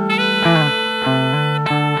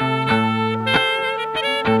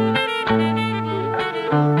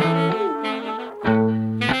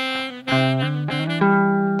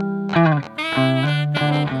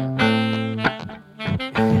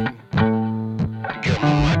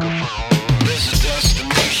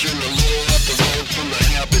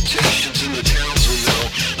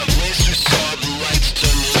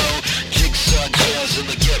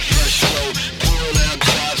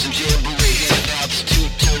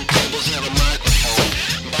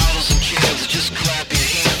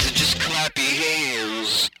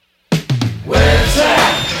 Where's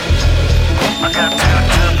that? I got top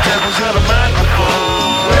 10 pebbles and a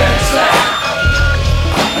microphone. Where's that?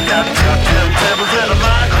 I got top 10 pebbles and a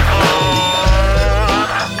microphone.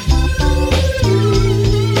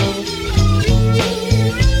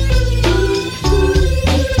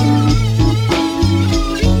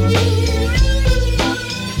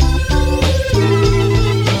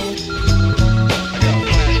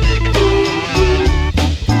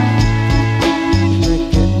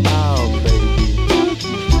 Make it out, baby.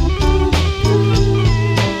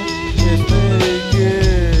 Let's make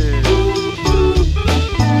it.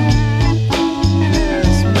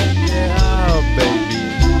 Let's make it out, baby.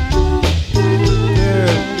 Good,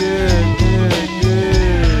 good, good, good.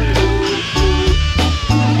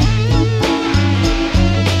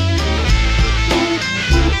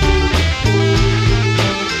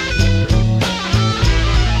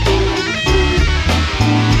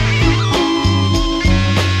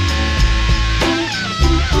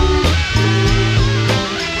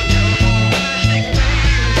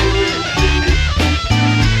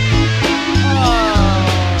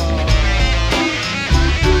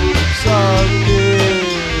 So good.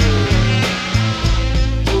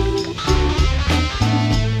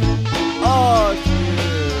 Oh, good.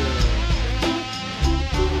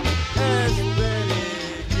 It's very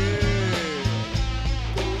good.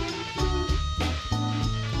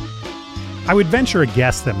 I would venture a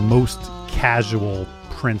guess that most casual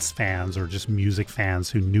Prince fans or just music fans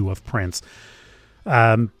who knew of Prince,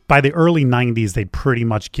 by the early 90s, they'd pretty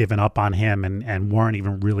much given up on him and weren't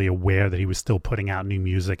even really aware that he was still putting out new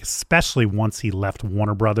music, especially once he left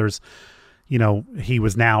Warner Brothers. You know, he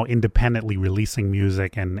was now independently releasing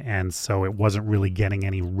music, and so it wasn't really getting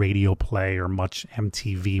any radio play or much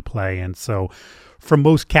MTV play. And so for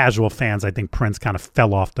most casual fans, I think Prince kind of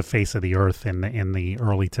fell off the face of the earth in the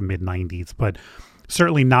early to mid 90s, but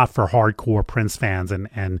certainly not for hardcore Prince fans.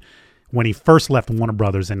 And when he first left Warner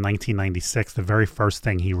Brothers in 1996, the very first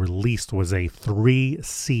thing he released was a 3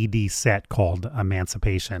 CD set called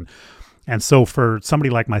Emancipation. And so for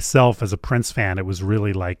somebody like myself as a Prince fan, it was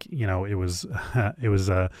really like, you know, it was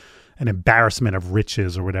an embarrassment of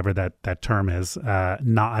riches, or whatever that term is.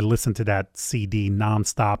 I listened to that CD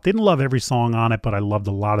nonstop. Didn't love every song on it, but I loved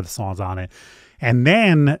a lot of the songs on it. And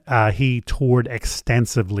then he toured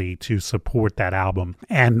extensively to support that album.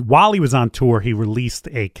 And while he was on tour, he released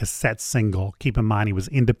a cassette single. Keep in mind, he was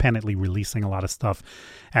independently releasing a lot of stuff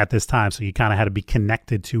at this time, so you kind of had to be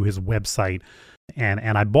connected to his website.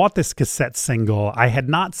 And I bought this cassette single. I had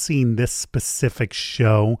not seen this specific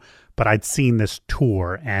show, but I'd seen this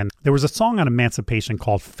tour. And there was a song on Emancipation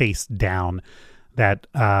called Face Down that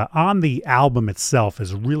on the album itself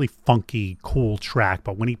is a really funky, cool track.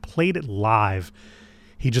 But when he played it live,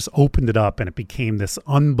 he just opened it up and it became this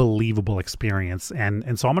unbelievable experience.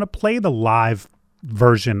 And so I'm going to play the live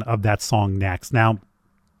version of that song next. Now,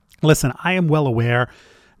 listen, I am well aware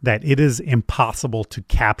that it is impossible to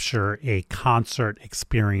capture a concert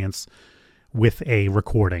experience with a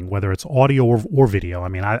recording, whether it's audio or video. I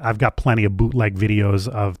mean, I've got plenty of bootleg videos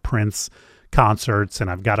of Prince concerts,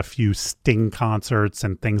 and I've got a few Sting concerts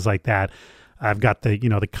and things like that. I've got the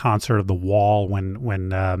concert of The Wall when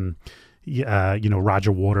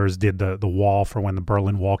Roger Waters did the Wall for when the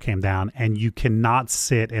Berlin Wall came down, and you cannot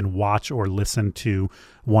sit and watch or listen to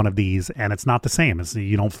one of these and it's not the same.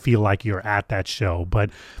 You don't feel like you're at that show.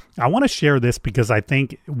 But I want to share this because I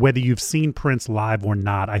think whether you've seen Prince live or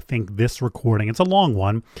not, I think this recording, it's a long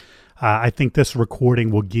one, I think this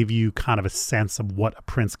recording will give you kind of a sense of what a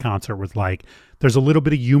Prince concert was like. There's a little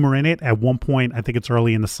bit of humor in it. At one point, I think it's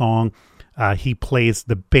early in the song, he plays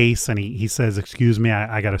the bass and he says, "Excuse me,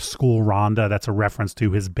 I got a school ronda." That's a reference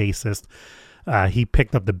to his bassist. He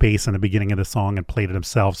picked up the bass in the beginning of the song and played it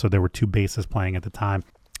himself, so there were two bassists playing at the time.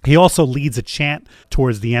 He also leads a chant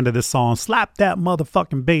towards the end of the song, "Slap that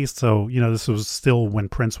motherfucking bass." So, this was still when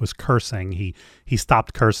Prince was cursing. He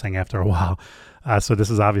stopped cursing after a while. So this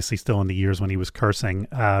is obviously still in the years when he was cursing.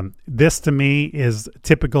 This, to me, is a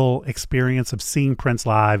typical experience of seeing Prince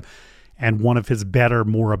live, and one of his better,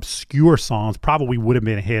 more obscure songs. Probably would have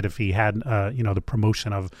been a hit if he had, the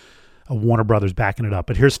promotion of Warner Brothers backing it up.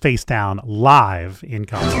 But here's Face Down live in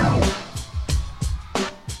concert.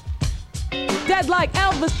 Dead like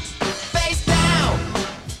Elvis. Face down,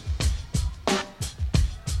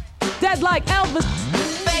 Dead like Elvis.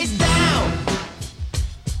 face down,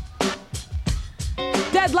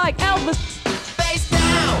 Dead like Elvis. face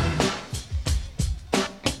down,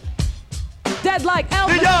 Dead like New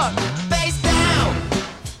Elvis. York, face down,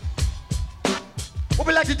 what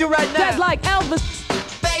we like to do right now? Dead like Elvis.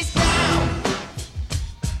 face down,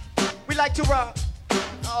 We like to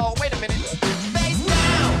oh, wait a minute. face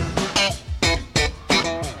down,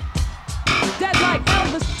 Dead like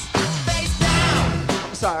Elvis. face down,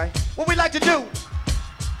 I'm sorry. What we like to do?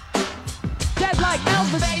 Dead like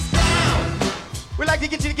Elvis. face down, We like to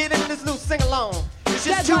get you to get into this little sing along. It's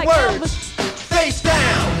just Dead two like words. Elvis. Face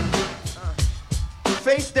down.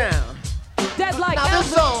 Face down. Dead like Now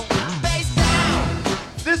Elvis.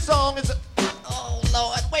 this song is oh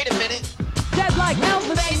Lord, wait a minute, Dead like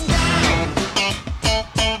Elvis. face down,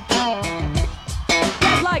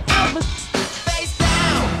 Dead like Elvis. face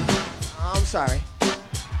down, I'm sorry.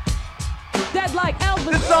 Dead like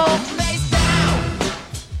Elvis. face down,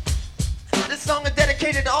 This song is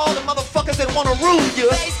dedicated to all the motherfuckers that want to rule you.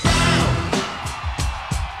 face down,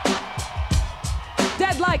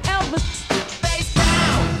 Dead like Elvis. face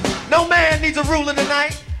down, No man needs a ruler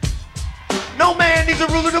tonight. No man needs a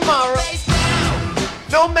ruler tomorrow. face down,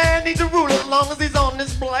 No man needs a ruler as long as he's on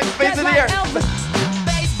this black face Dead of the like earth. Elvis.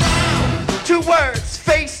 face down, 2 words,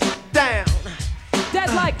 face down. Dead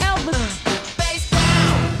like Elvis. face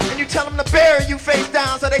down, And you tell them to bury you face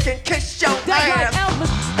down so they can kiss your Dead like ass.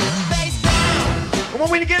 Elvis. face down, And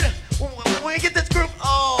when we get this group,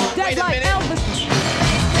 oh, Dead wait a like minute. Elvis.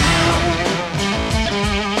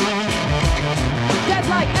 Dead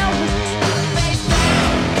like Elvis. face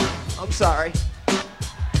down, I'm sorry.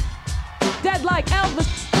 Dead like Elvis.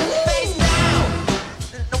 face down,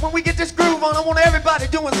 And when we get this groove on, I want everybody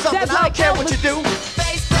doing something. Dead I don't like care what you Elvis. do.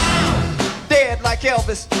 face down, Dead like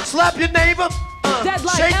Elvis. Slap your neighbor. Dead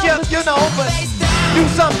like shake Elvis. but face down, do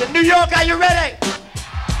something. New York, are you ready?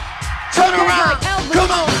 Turn Dead around. like Elvis.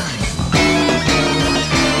 Come on.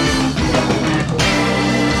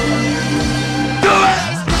 Do it.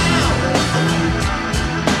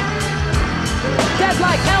 Dead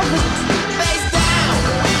like Elvis. face down,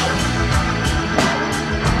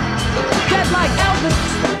 Dead like Elvis.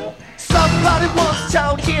 Somebody once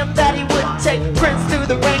told him that he would take Prince through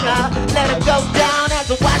the ringer, let him go down as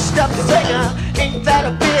a washed up singer. Ain't that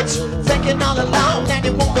a bitch? Thinking all along that he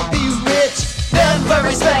wanna be rich. Never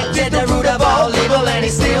respected the root of all evil, and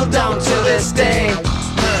he still don't to this day.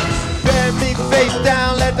 Bury me face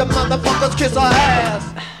down, let the motherfuckers kiss our ass.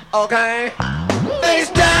 Okay? Face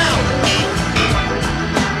down!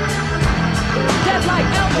 Dead like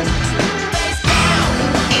Elvis. face down,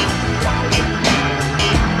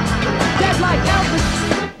 Dead like Elvis.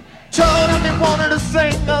 Told him they wanted to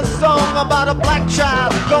sing a song about a black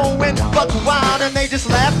child going buck wild, and they just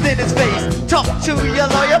laughed in his face. Talk to your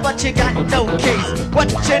lawyer, but you got no case.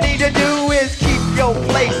 What you need to do is keep your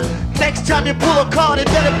place. Next time you pull a card, it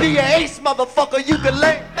better be an ace, motherfucker. You can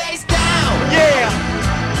lay face down. Yeah.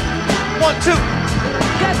 1, 2.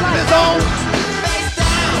 It's on. Face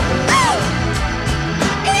down.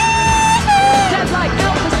 That's like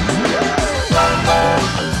Elvis.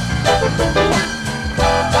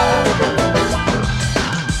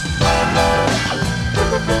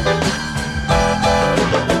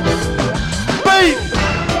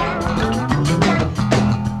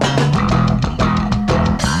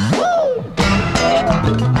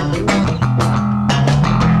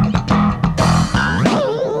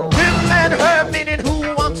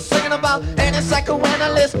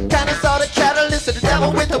 Psychoanalyst, kinda saw the catalyst of the devil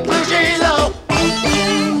with the blue shades on.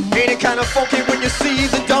 Ain't it kinda funky when you see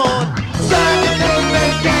the dawn? Sign the name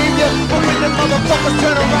they gave you, but when the motherfuckers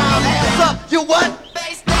turn around, ass up, you what?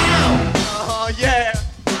 Face down. Yeah.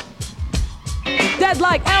 Dead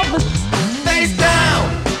like Elvis. Face down.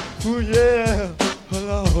 Oh yeah.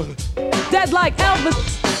 Hello. Dead like Elvis.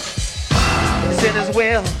 It's in his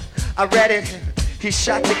will. I read it. He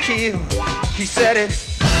shot to kill. He said it.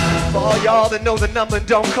 For all y'all that know the number and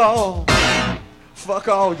don't call. Fuck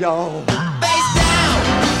all y'all. Face down.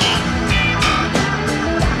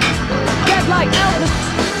 Dead like Elvis.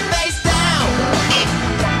 Face down.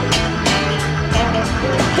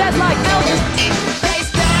 Dead like Elvis.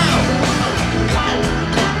 Face down.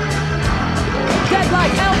 Dead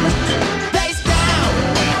like Elvis. Face down.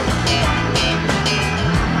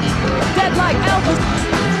 Dead like Elvis.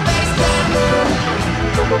 Face down. Face down.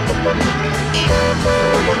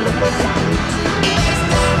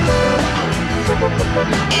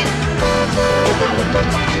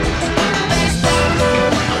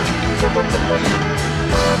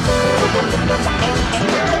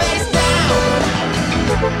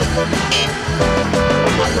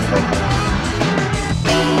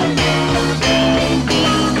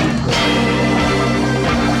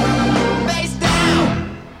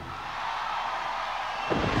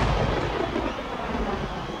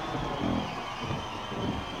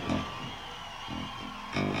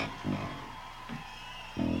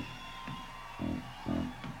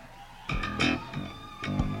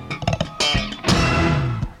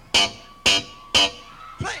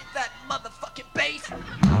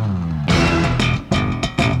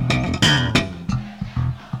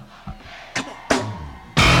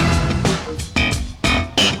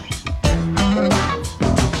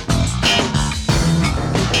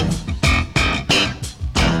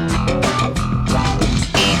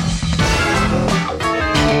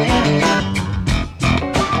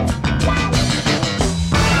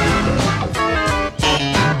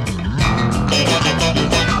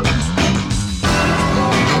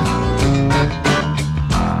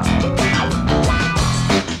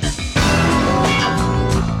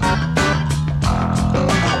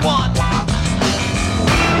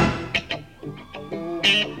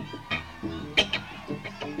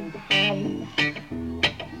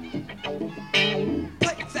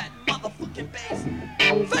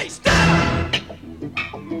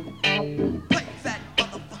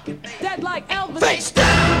 Dead like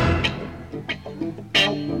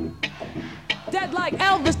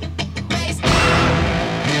Elvis. Face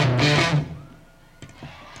down.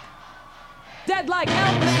 Dead like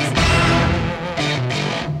Elvis.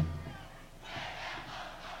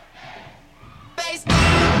 Face down. Face down.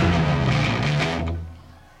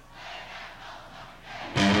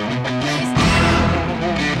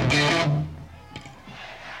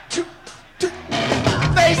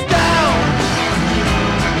 Face down.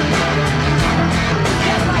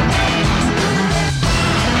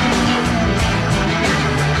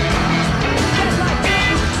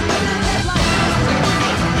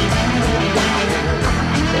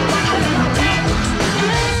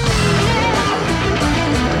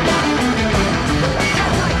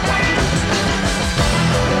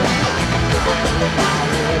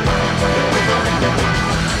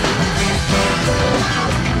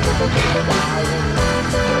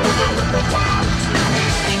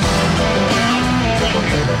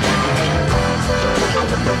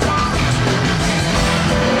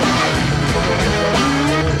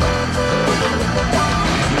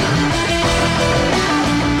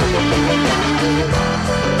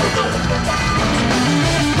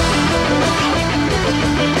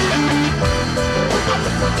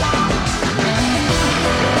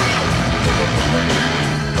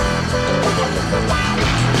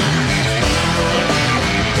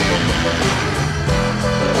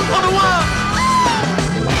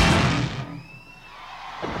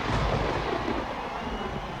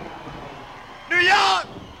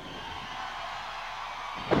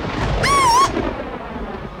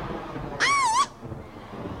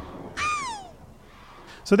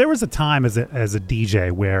 So there was a time as a DJ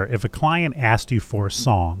where if a client asked you for a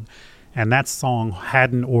song and that song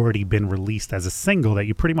hadn't already been released as a single, that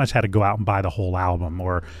you pretty much had to go out and buy the whole album,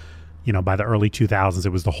 or, you know, by the early 2000s,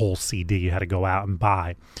 it was the whole CD you had to go out and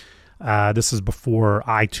buy. This is before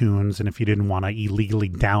iTunes, and if you didn't want to illegally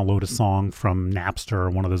download a song from Napster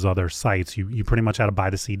or one of those other sites, you pretty much had to buy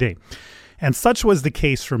the CD. And such was the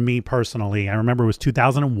case for me personally. I remember it was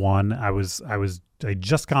 2001. I'd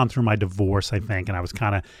just gone through my divorce, I think, and I was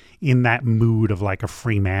kind of in that mood of like a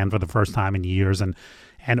free man for the first time in years, and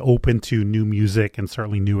open to new music and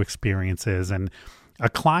certainly new experiences. And a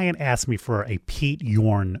client asked me for a Pete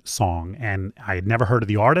Yorn song, and I had never heard of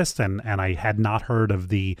the artist, and I had not heard of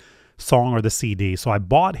the song or the CD. So I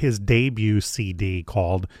bought his debut CD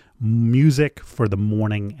called Music for the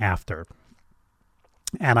Morning After.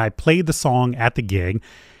 And I played the song at the gig.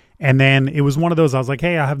 And then it was one of those, I was like,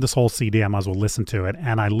 hey, I have this whole CD, I might as well listen to it.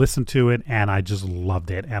 And I listened to it and I just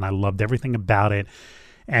loved it. And I loved everything about it.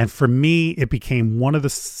 And for me, it became one of the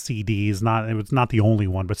CDs, it was not the only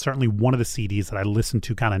one, but certainly one of the CDs that I listened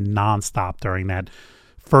to kind of nonstop during that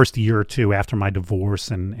first year or two after my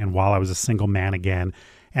divorce and while I was a single man again.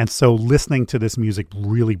 And so listening to this music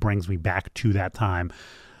really brings me back to that time.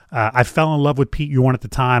 I fell in love with Pete Yorn at the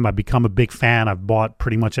time. I've become a big fan. I've bought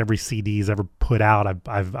pretty much every CD he's ever put out.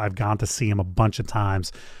 I've gone to see him a bunch of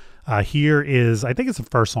times. Here is, I think it's the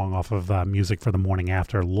first song off of Music for the Morning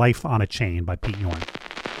After, Life on a Chain by Pete Yorn.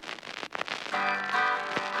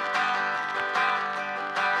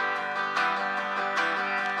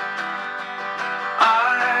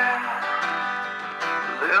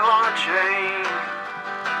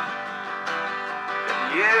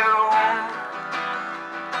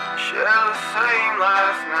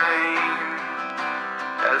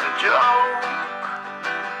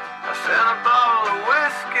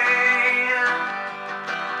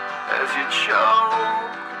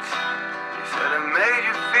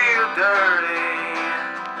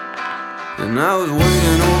 And I was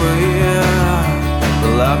waiting over here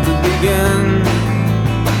for life to begin.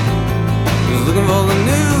 Was looking for the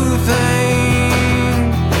new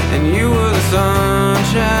thing, and you were the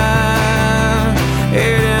sunshine,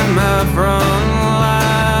 in my front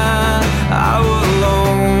line. I was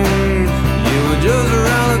alone, you were just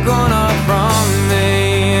around the corner from me.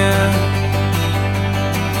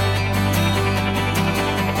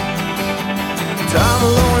 Time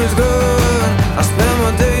alone is good. I spend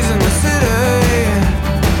my days in the city,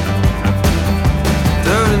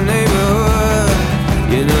 dirty neighborhood.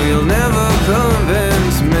 You know you'll never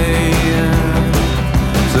convince me.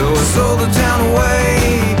 So I sold the town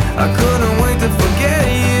away. I couldn't wait to forget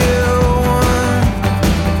you.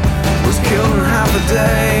 Was killed in half a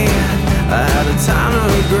day. I had the time to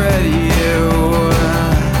regret you.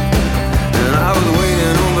 And I was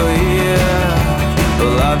waiting over here for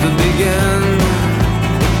life to begin.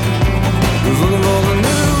 Was looking for the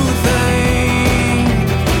new thing,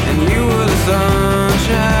 and you were the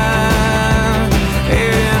sunshine,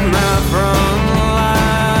 in my front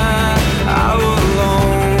line. I was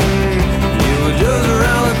alone, you were just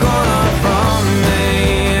around the corner from me.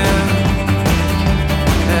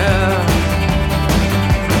 Yeah.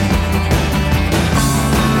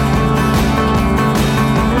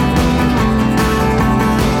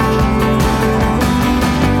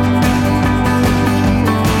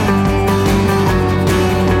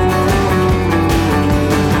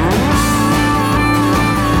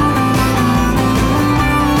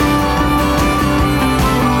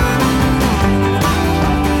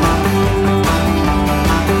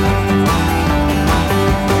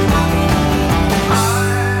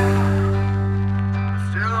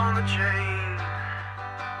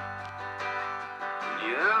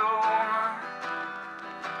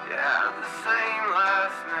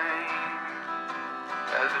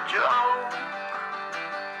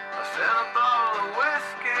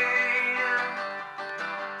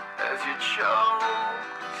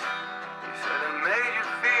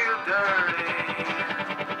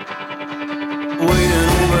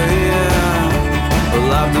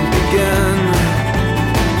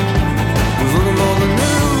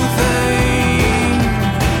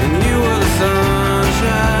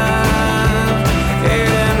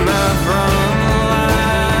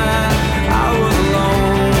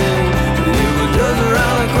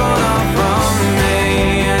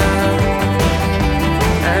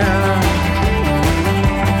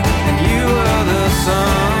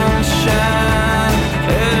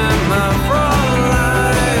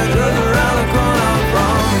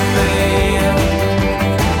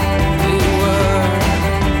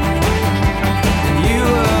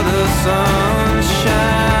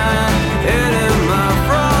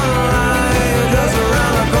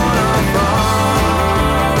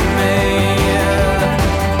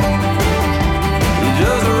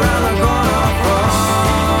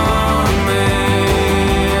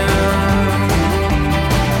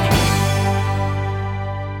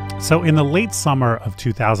 So in the late summer of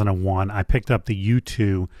 2001, I picked up the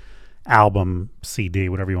U2 album, CD,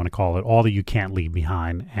 whatever you want to call it, All That You Can't Leave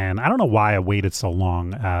Behind. And I don't know why I waited so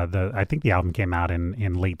long. I think the album came out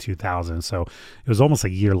in late 2000. So it was almost a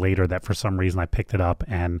year later that for some reason I picked it up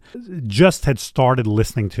and just had started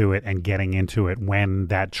listening to it and getting into it when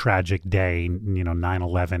that tragic day,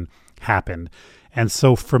 9/11 happened. And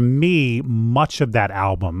so for me, much of that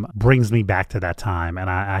album brings me back to that time. And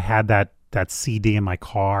I had that CD in my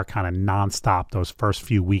car kind of nonstop those first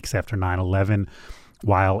few weeks after 9/11,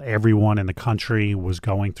 while everyone in the country was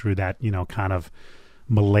going through that, kind of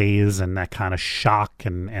malaise and that kind of shock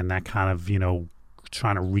and that kind of,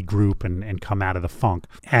 trying to regroup and come out of the funk.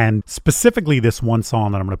 And specifically this one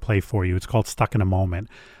song that I'm going to play for you, it's called Stuck in a Moment.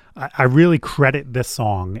 I really credit this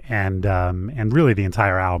song and really the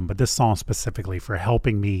entire album, but this song specifically for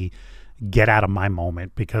helping me get out of my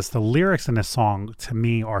moment, because the lyrics in this song to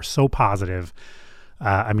me are so positive.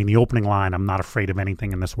 The opening line, I'm not afraid of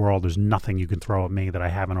anything in this world. There's nothing you can throw at me that I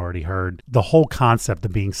haven't already heard. The whole concept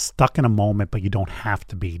of being stuck in a moment, but you don't have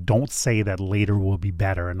to be. Don't say that later will be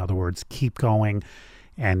better. In other words, keep going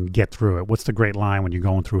and get through it. What's the great line when you're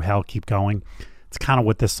going through hell? Keep going. It's kind of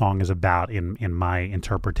what this song is about in my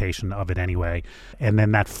interpretation of it anyway. And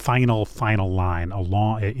then that final line,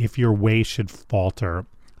 if your way should falter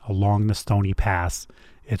along the stony pass,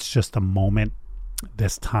 it's just a moment,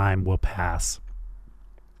 this time will pass.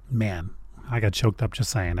 Man, I got choked up just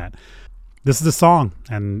saying that. This is the song,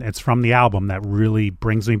 and it's from the album that really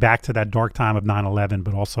brings me back to that dark time of 9/11,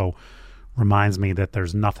 but also reminds me that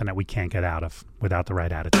there's nothing that we can't get out of without the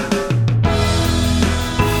right attitude.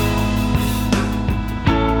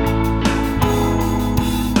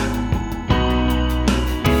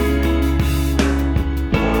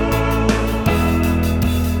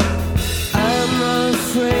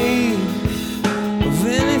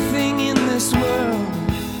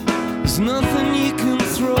 Nothing you can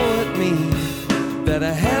throw at me that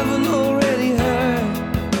I haven't already heard.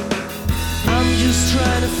 I'm just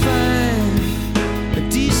trying to find a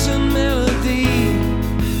decent melody,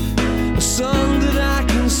 a song that I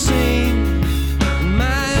can sing in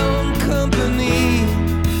my own company.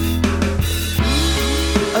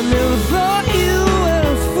 I never thought you were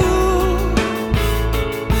a fool,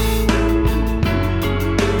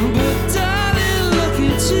 but darling, look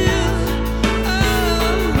at you.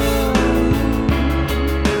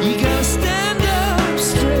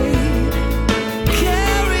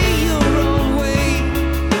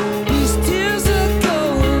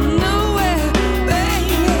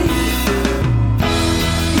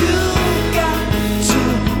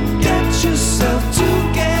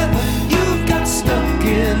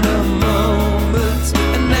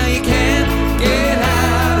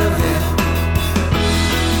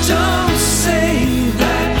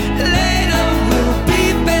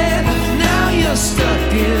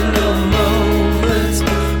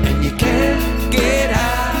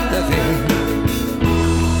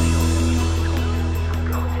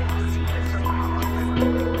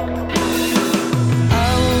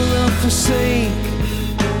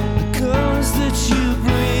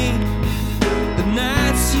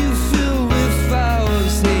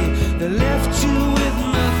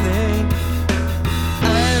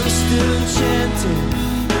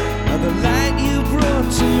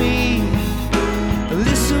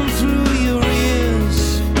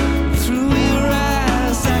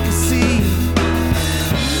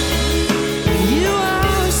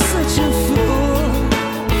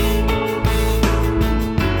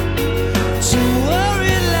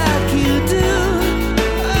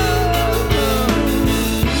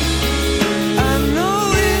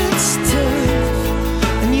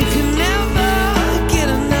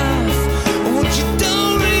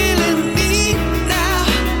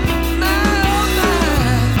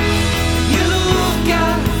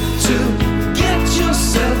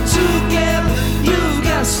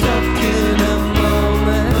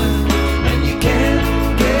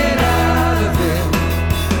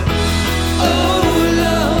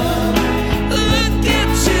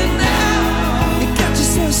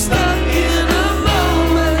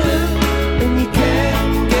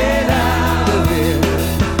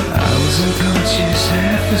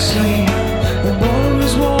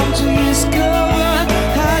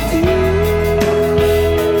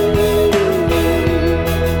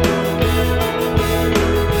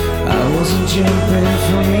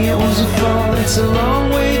 It's a long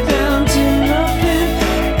way down to nothing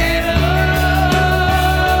at all.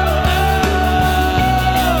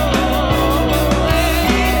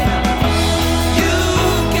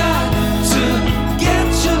 You've got to get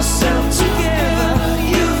yourself together.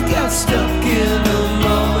 You've got stuck in a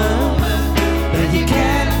moment that you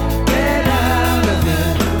can't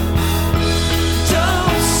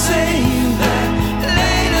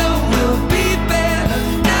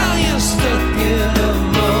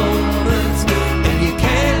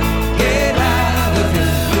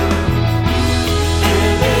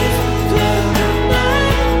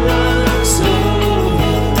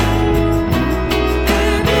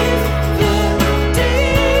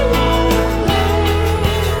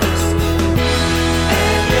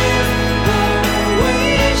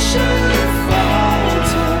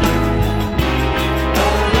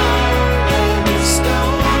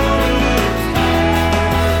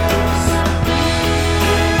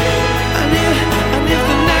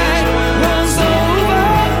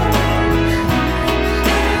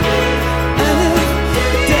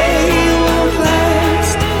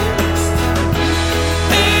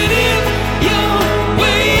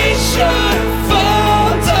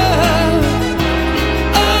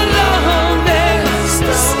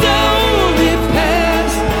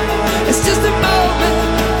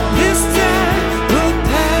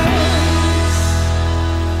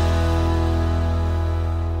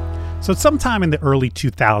So sometime in the early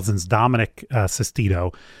 2000s, Dominic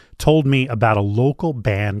Sestito told me about a local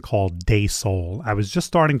band called Day Soul. I was just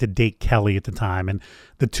starting to date Kelly at the time, and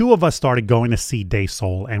the two of us started going to see Day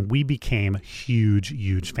Soul, and we became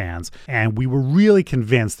huge fans. And we were really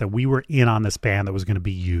convinced that we were in on this band that was going to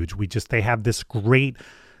be huge. They have this great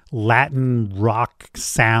Latin rock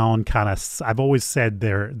sound, kind of. I've always said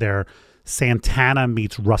they're Santana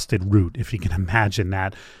meets Rusted Root, if you can imagine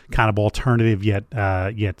that kind of alternative yet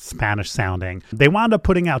Spanish sounding. They wound up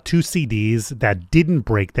putting out 2 CDs that didn't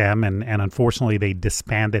break them, and unfortunately they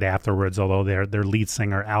disbanded afterwards, although their lead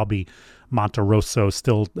singer Albie Monterosso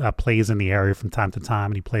still plays in the area from time to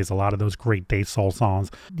time, and he plays a lot of those great Day Soul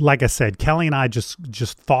songs. Like I said, Kelly and I just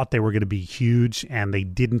thought they were going to be huge, and they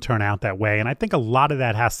didn't turn out that way. And I think a lot of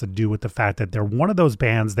that has to do with the fact that they're one of those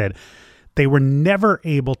bands that they were never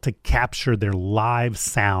able to capture their live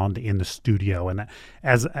sound in the studio. And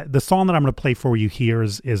as the song that I'm going to play for you here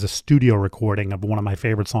is a studio recording of one of my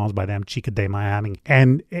favorite songs by them, Chica de Miami.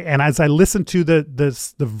 And as I listen to the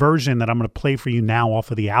version that I'm going to play for you now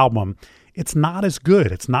off of the album, it's not as good.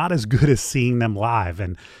 It's not as good as seeing them live.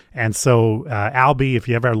 And so, Albie, if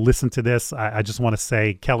you ever listen to this, I just want to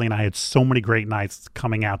say Kelly and I had so many great nights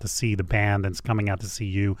coming out to see the band and coming out to see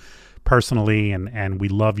you personally, and we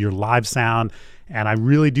love your live sound. And I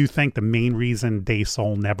really do think the main reason Day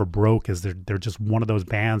Soul never broke is they're just one of those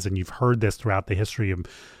bands, and you've heard this throughout the history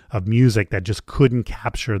of music, that just couldn't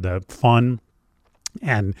capture the fun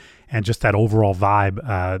and just that overall vibe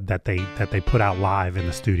that they put out live in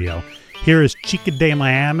the studio. Here is Chica de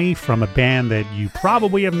Miami from a band that you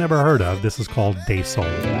probably have never heard of. This is called Day Soul.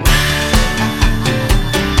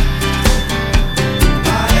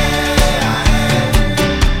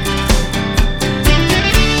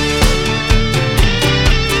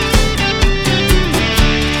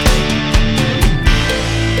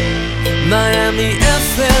 Miami,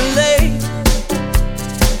 FLA.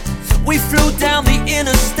 We flew down the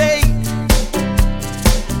interstate,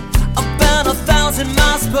 about 1,000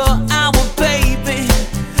 miles per hour, baby.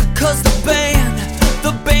 Cause the band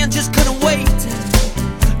just couldn't wait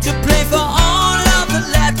to play for all of the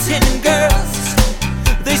Latin girls.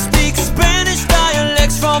 They speak Spanish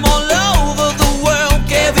dialects from all over the world.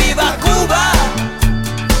 Que viva Cuba!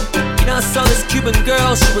 You know, I saw this Cuban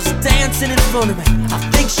girl, she was dancing in front of me. I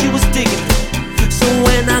think she was digging me. So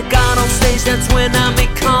when I got on stage, that's when I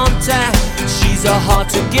made contact. She's a hard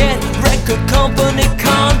to get record company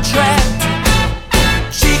contract.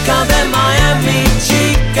 Chica de Miami,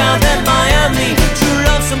 Chica de Miami. True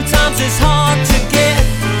love sometimes is hard to get.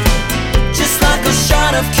 Just like a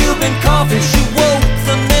shot of Cuban coffee, she woke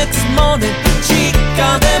the next morning.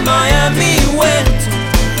 Chica de Miami went.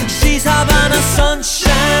 She's Havana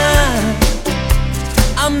sunshine,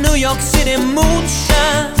 I'm New York City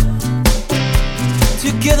moonshine.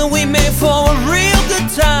 Together we made for a real good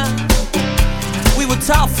time. We were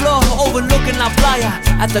top floor overlooking La Playa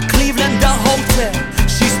at the Cleveland Hotel.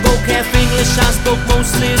 She spoke half English, I spoke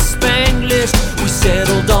mostly Spanglish. We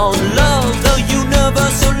settled on love, the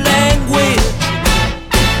universal language.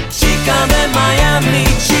 Chica de Miami,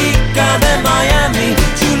 Chica de Miami.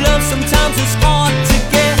 True love sometimes is hard to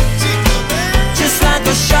get. Just like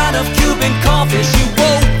a shot of Cuban coffee, she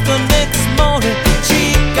woke the next morning.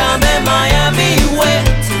 Chica de Miami went.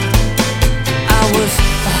 I was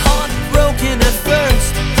heartbroken at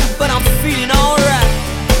first, but I'm feeling alright.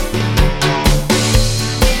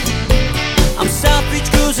 I'm South Beach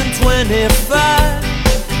cruising 25,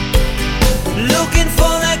 looking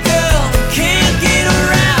for that girl, can't get her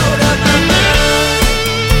out of my mind.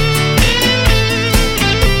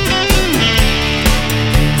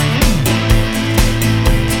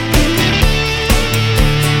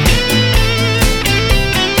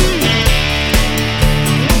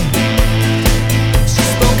 She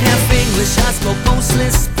spoke half English, I spoke mostly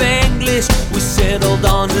Spanglish. We settled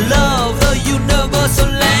on love, the universal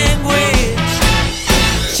language.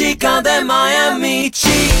 Chica de Miami,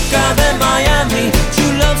 Chica de Miami.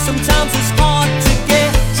 True love sometimes is hard to get.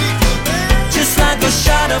 Just like a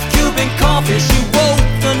shot of Cuban coffee, she woke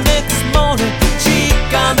the next morning.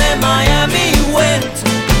 Chica de Miami went.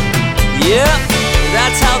 Yeah,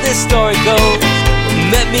 that's how this story goes.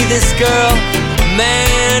 Met me this girl,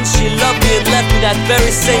 man, she loved me and left me that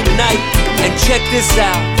very same night. And check this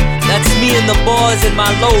out, that's me and the boys in my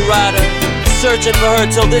lowrider, searching for her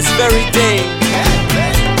till this very day.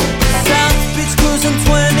 South Beach cruising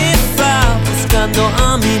 25, buscando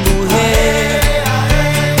a mi mujer.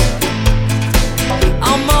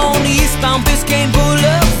 I'm on eastbound Biscayne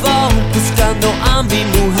Boulevard, buscando a mi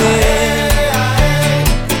mujer.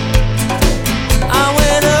 I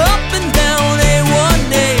went up and down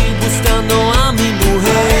A1A, buscando a mi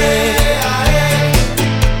mujer.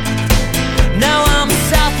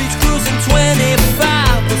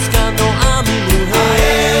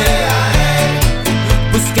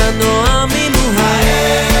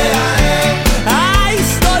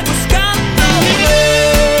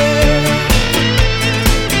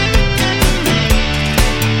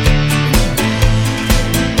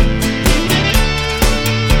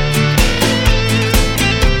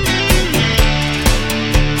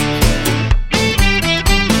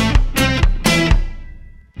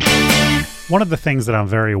 One of the things that I'm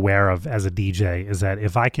very aware of as a DJ is that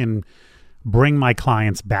if I can bring my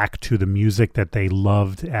clients back to the music that they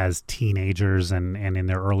loved as teenagers and in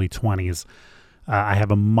their early 20s, I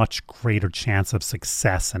have a much greater chance of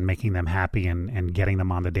success and making them happy and getting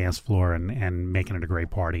them on the dance floor and making it a great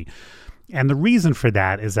party. And the reason for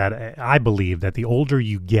that is that I believe that the older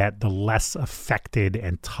you get, the less affected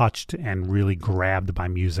and touched and really grabbed by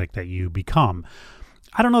music that you become.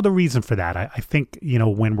 I don't know the reason for that. I think,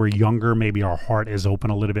 when we're younger, maybe our heart is open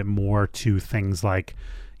a little bit more to things like,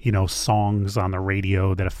 songs on the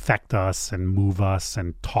radio that affect us and move us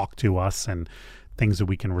and talk to us and things that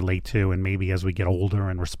we can relate to. And maybe as we get older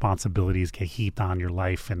and responsibilities get heaped on your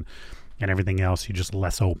life and everything else, you're just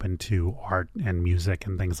less open to art and music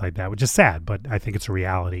and things like that, which is sad, but I think it's a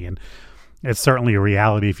reality. And it's certainly a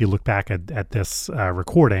reality if you look back at this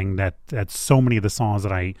recording that so many of the songs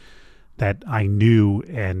that I knew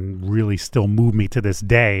and really still move me to this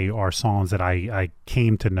day are songs that I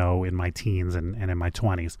came to know in my teens and in my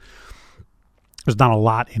 20s. There's not a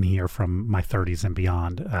lot in here from my 30s and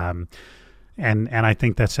beyond. And I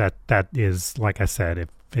think that is, like I said,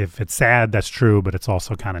 if it's sad, that's true, but it's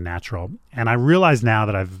also kind of natural. And I realize now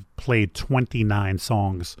that I've played 29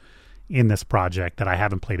 songs in this project that I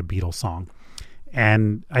haven't played a Beatles song.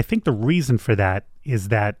 And I think the reason for that is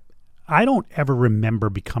that I don't ever remember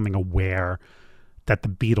becoming aware that the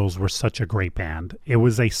Beatles were such a great band. It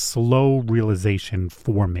was a slow realization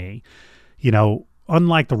for me.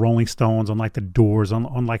 Unlike the Rolling Stones, unlike the Doors,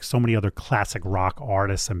 unlike so many other classic rock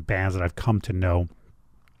artists and bands that I've come to know,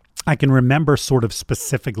 I can remember sort of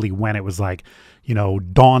specifically when it was like,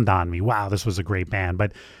 dawned on me, wow, this was a great band.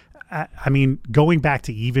 But I mean, going back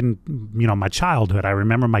to even, my childhood, I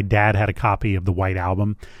remember my dad had a copy of the White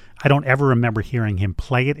Album. I don't ever remember hearing him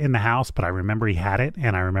play it in the house, but I remember he had it,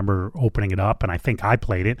 and I remember opening it up, and I think I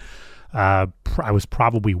played it. I was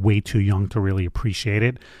probably way too young to really appreciate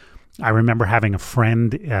it. I remember having a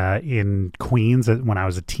friend in Queens when I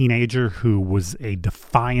was a teenager who was a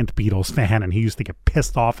defiant Beatles fan, and he used to get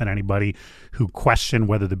pissed off at anybody who questioned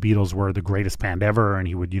whether the Beatles were the greatest band ever, and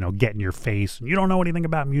he would, get in your face, and you don't know anything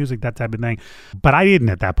about music, that type of thing. But I didn't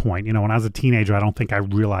at that point. When I was a teenager, I don't think I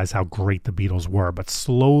realized how great the Beatles were. But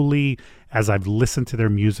slowly, as I've listened to their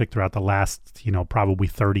music throughout the last, probably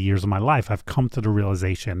 30 years of my life, I've come to the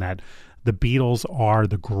realization that the Beatles are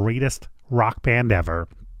the greatest rock band ever.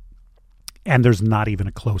 And there's not even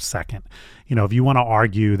a close second. If you want to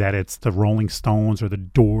argue that it's the Rolling Stones or the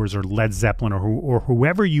Doors or Led Zeppelin or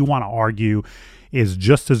whoever you want to argue is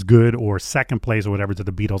just as good or second place or whatever to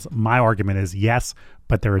the Beatles, my argument is yes,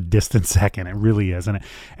 but they're a distant second. It really is. And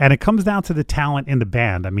it comes down to the talent in the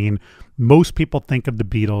band. I mean, most people think of the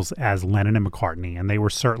Beatles as Lennon and McCartney, and they were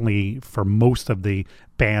certainly, for most of the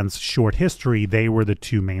band's short history, they were the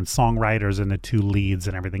two main songwriters and the two leads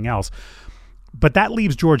and everything else. But that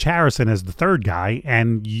leaves George Harrison as the third guy.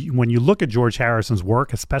 And when you look at George Harrison's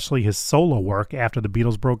work, especially his solo work after the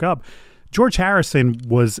Beatles broke up, George Harrison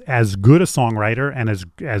was as good a songwriter and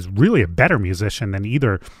as really a better musician than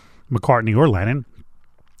either McCartney or Lennon,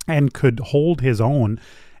 and could hold his own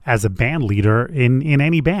as a band leader in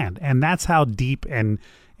any band. And that's how deep and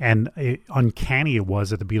uncanny it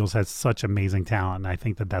was that the Beatles had such amazing talent. And I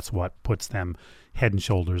think that's what puts them head and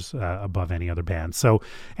shoulders above any other band. So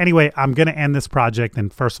anyway, I'm going to end this project.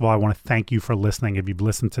 And first of all, I want to thank you for listening. If you've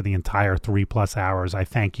listened to the entire 3+ hours, I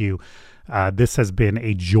thank you. This has been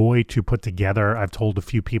a joy to put together. I've told a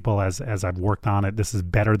few people as I've worked on it, this is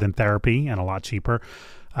better than therapy and a lot cheaper.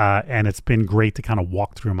 And it's been great to kind of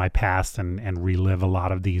walk through my past and relive a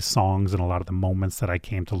lot of these songs and a lot of the moments that I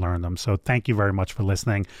came to learn them. So thank you very much for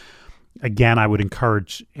listening. Again, I would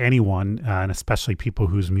encourage anyone, and especially people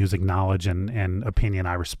whose music knowledge and opinion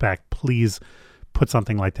I respect, please put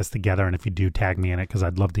something like this together. And if you do, tag me in it, because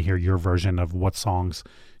I'd love to hear your version of what songs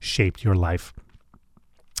shaped your life.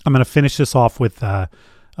 I'm going to finish this off with a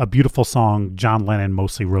beautiful song. John Lennon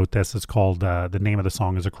mostly wrote this. It's called, the name of the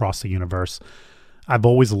song is Across the Universe. I've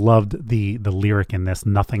always loved the lyric in this,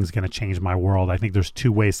 nothing's going to change my world. I think there's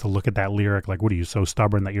two ways to look at that lyric. Like, what are you, so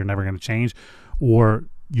stubborn that you're never going to change? Or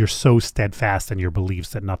you're so steadfast in your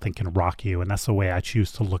beliefs that nothing can rock you. And that's the way I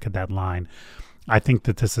choose to look at that line. I think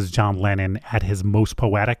that this is John Lennon at his most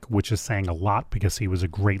poetic, which is saying a lot because he was a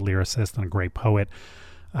great lyricist and a great poet.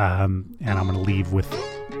 And I'm going to leave with,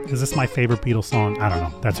 is this my favorite Beatles song? I don't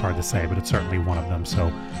know. That's hard to say, but it's certainly one of them. So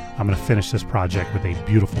I'm going to finish this project with a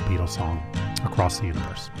beautiful Beatles song, Across the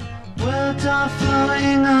Universe. Words are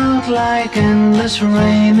flowing out like endless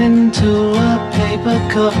rain into a paper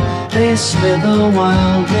cup. They slither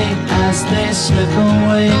wildly as they slip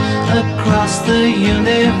away across the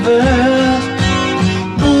universe.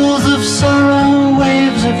 Pools of sorrow,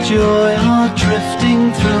 waves of joy are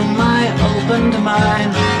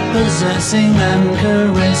mind, possessing and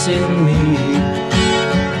caressing me.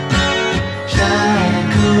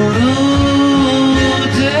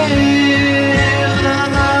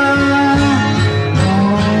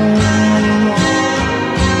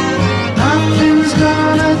 Nothing's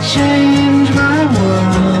gonna change my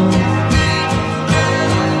world.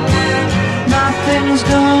 Nothing's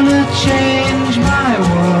gonna change my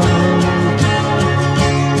world.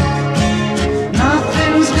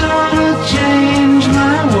 Nothing's gonna change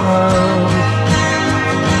my world.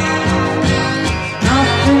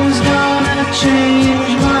 Nothing's gonna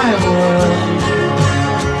change my world.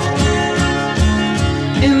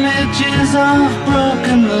 Images of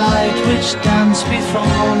broken light which dance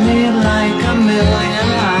before me like a million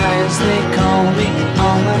eyes. They call me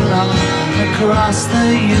on and on across the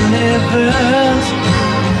universe.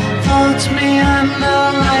 Floats me under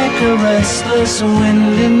like a restless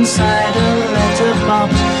wind inside a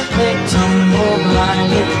letterbox. They tumble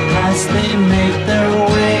blindly as they make their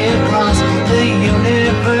way across the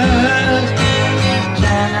universe.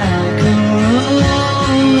 Jackaroo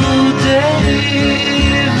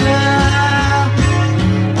David.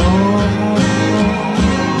 Oh,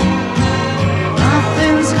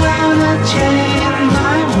 nothing's gonna change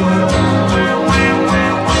my world.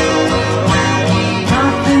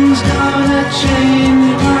 Nothing's gonna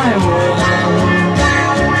change my world.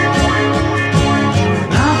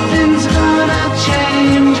 Nothing's gonna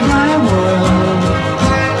change my world.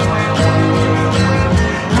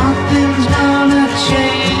 Nothing's gonna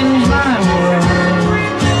change my world.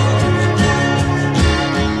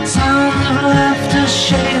 Sounds of laughter,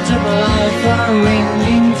 shades of life are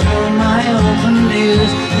ringing through my open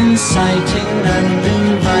ears, inciting and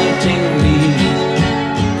inviting me.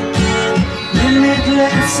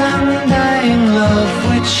 Limitless undying love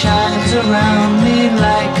which shines around me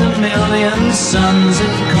like a million suns.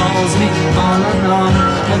 It calls me on and on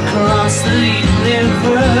across the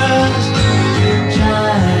universe.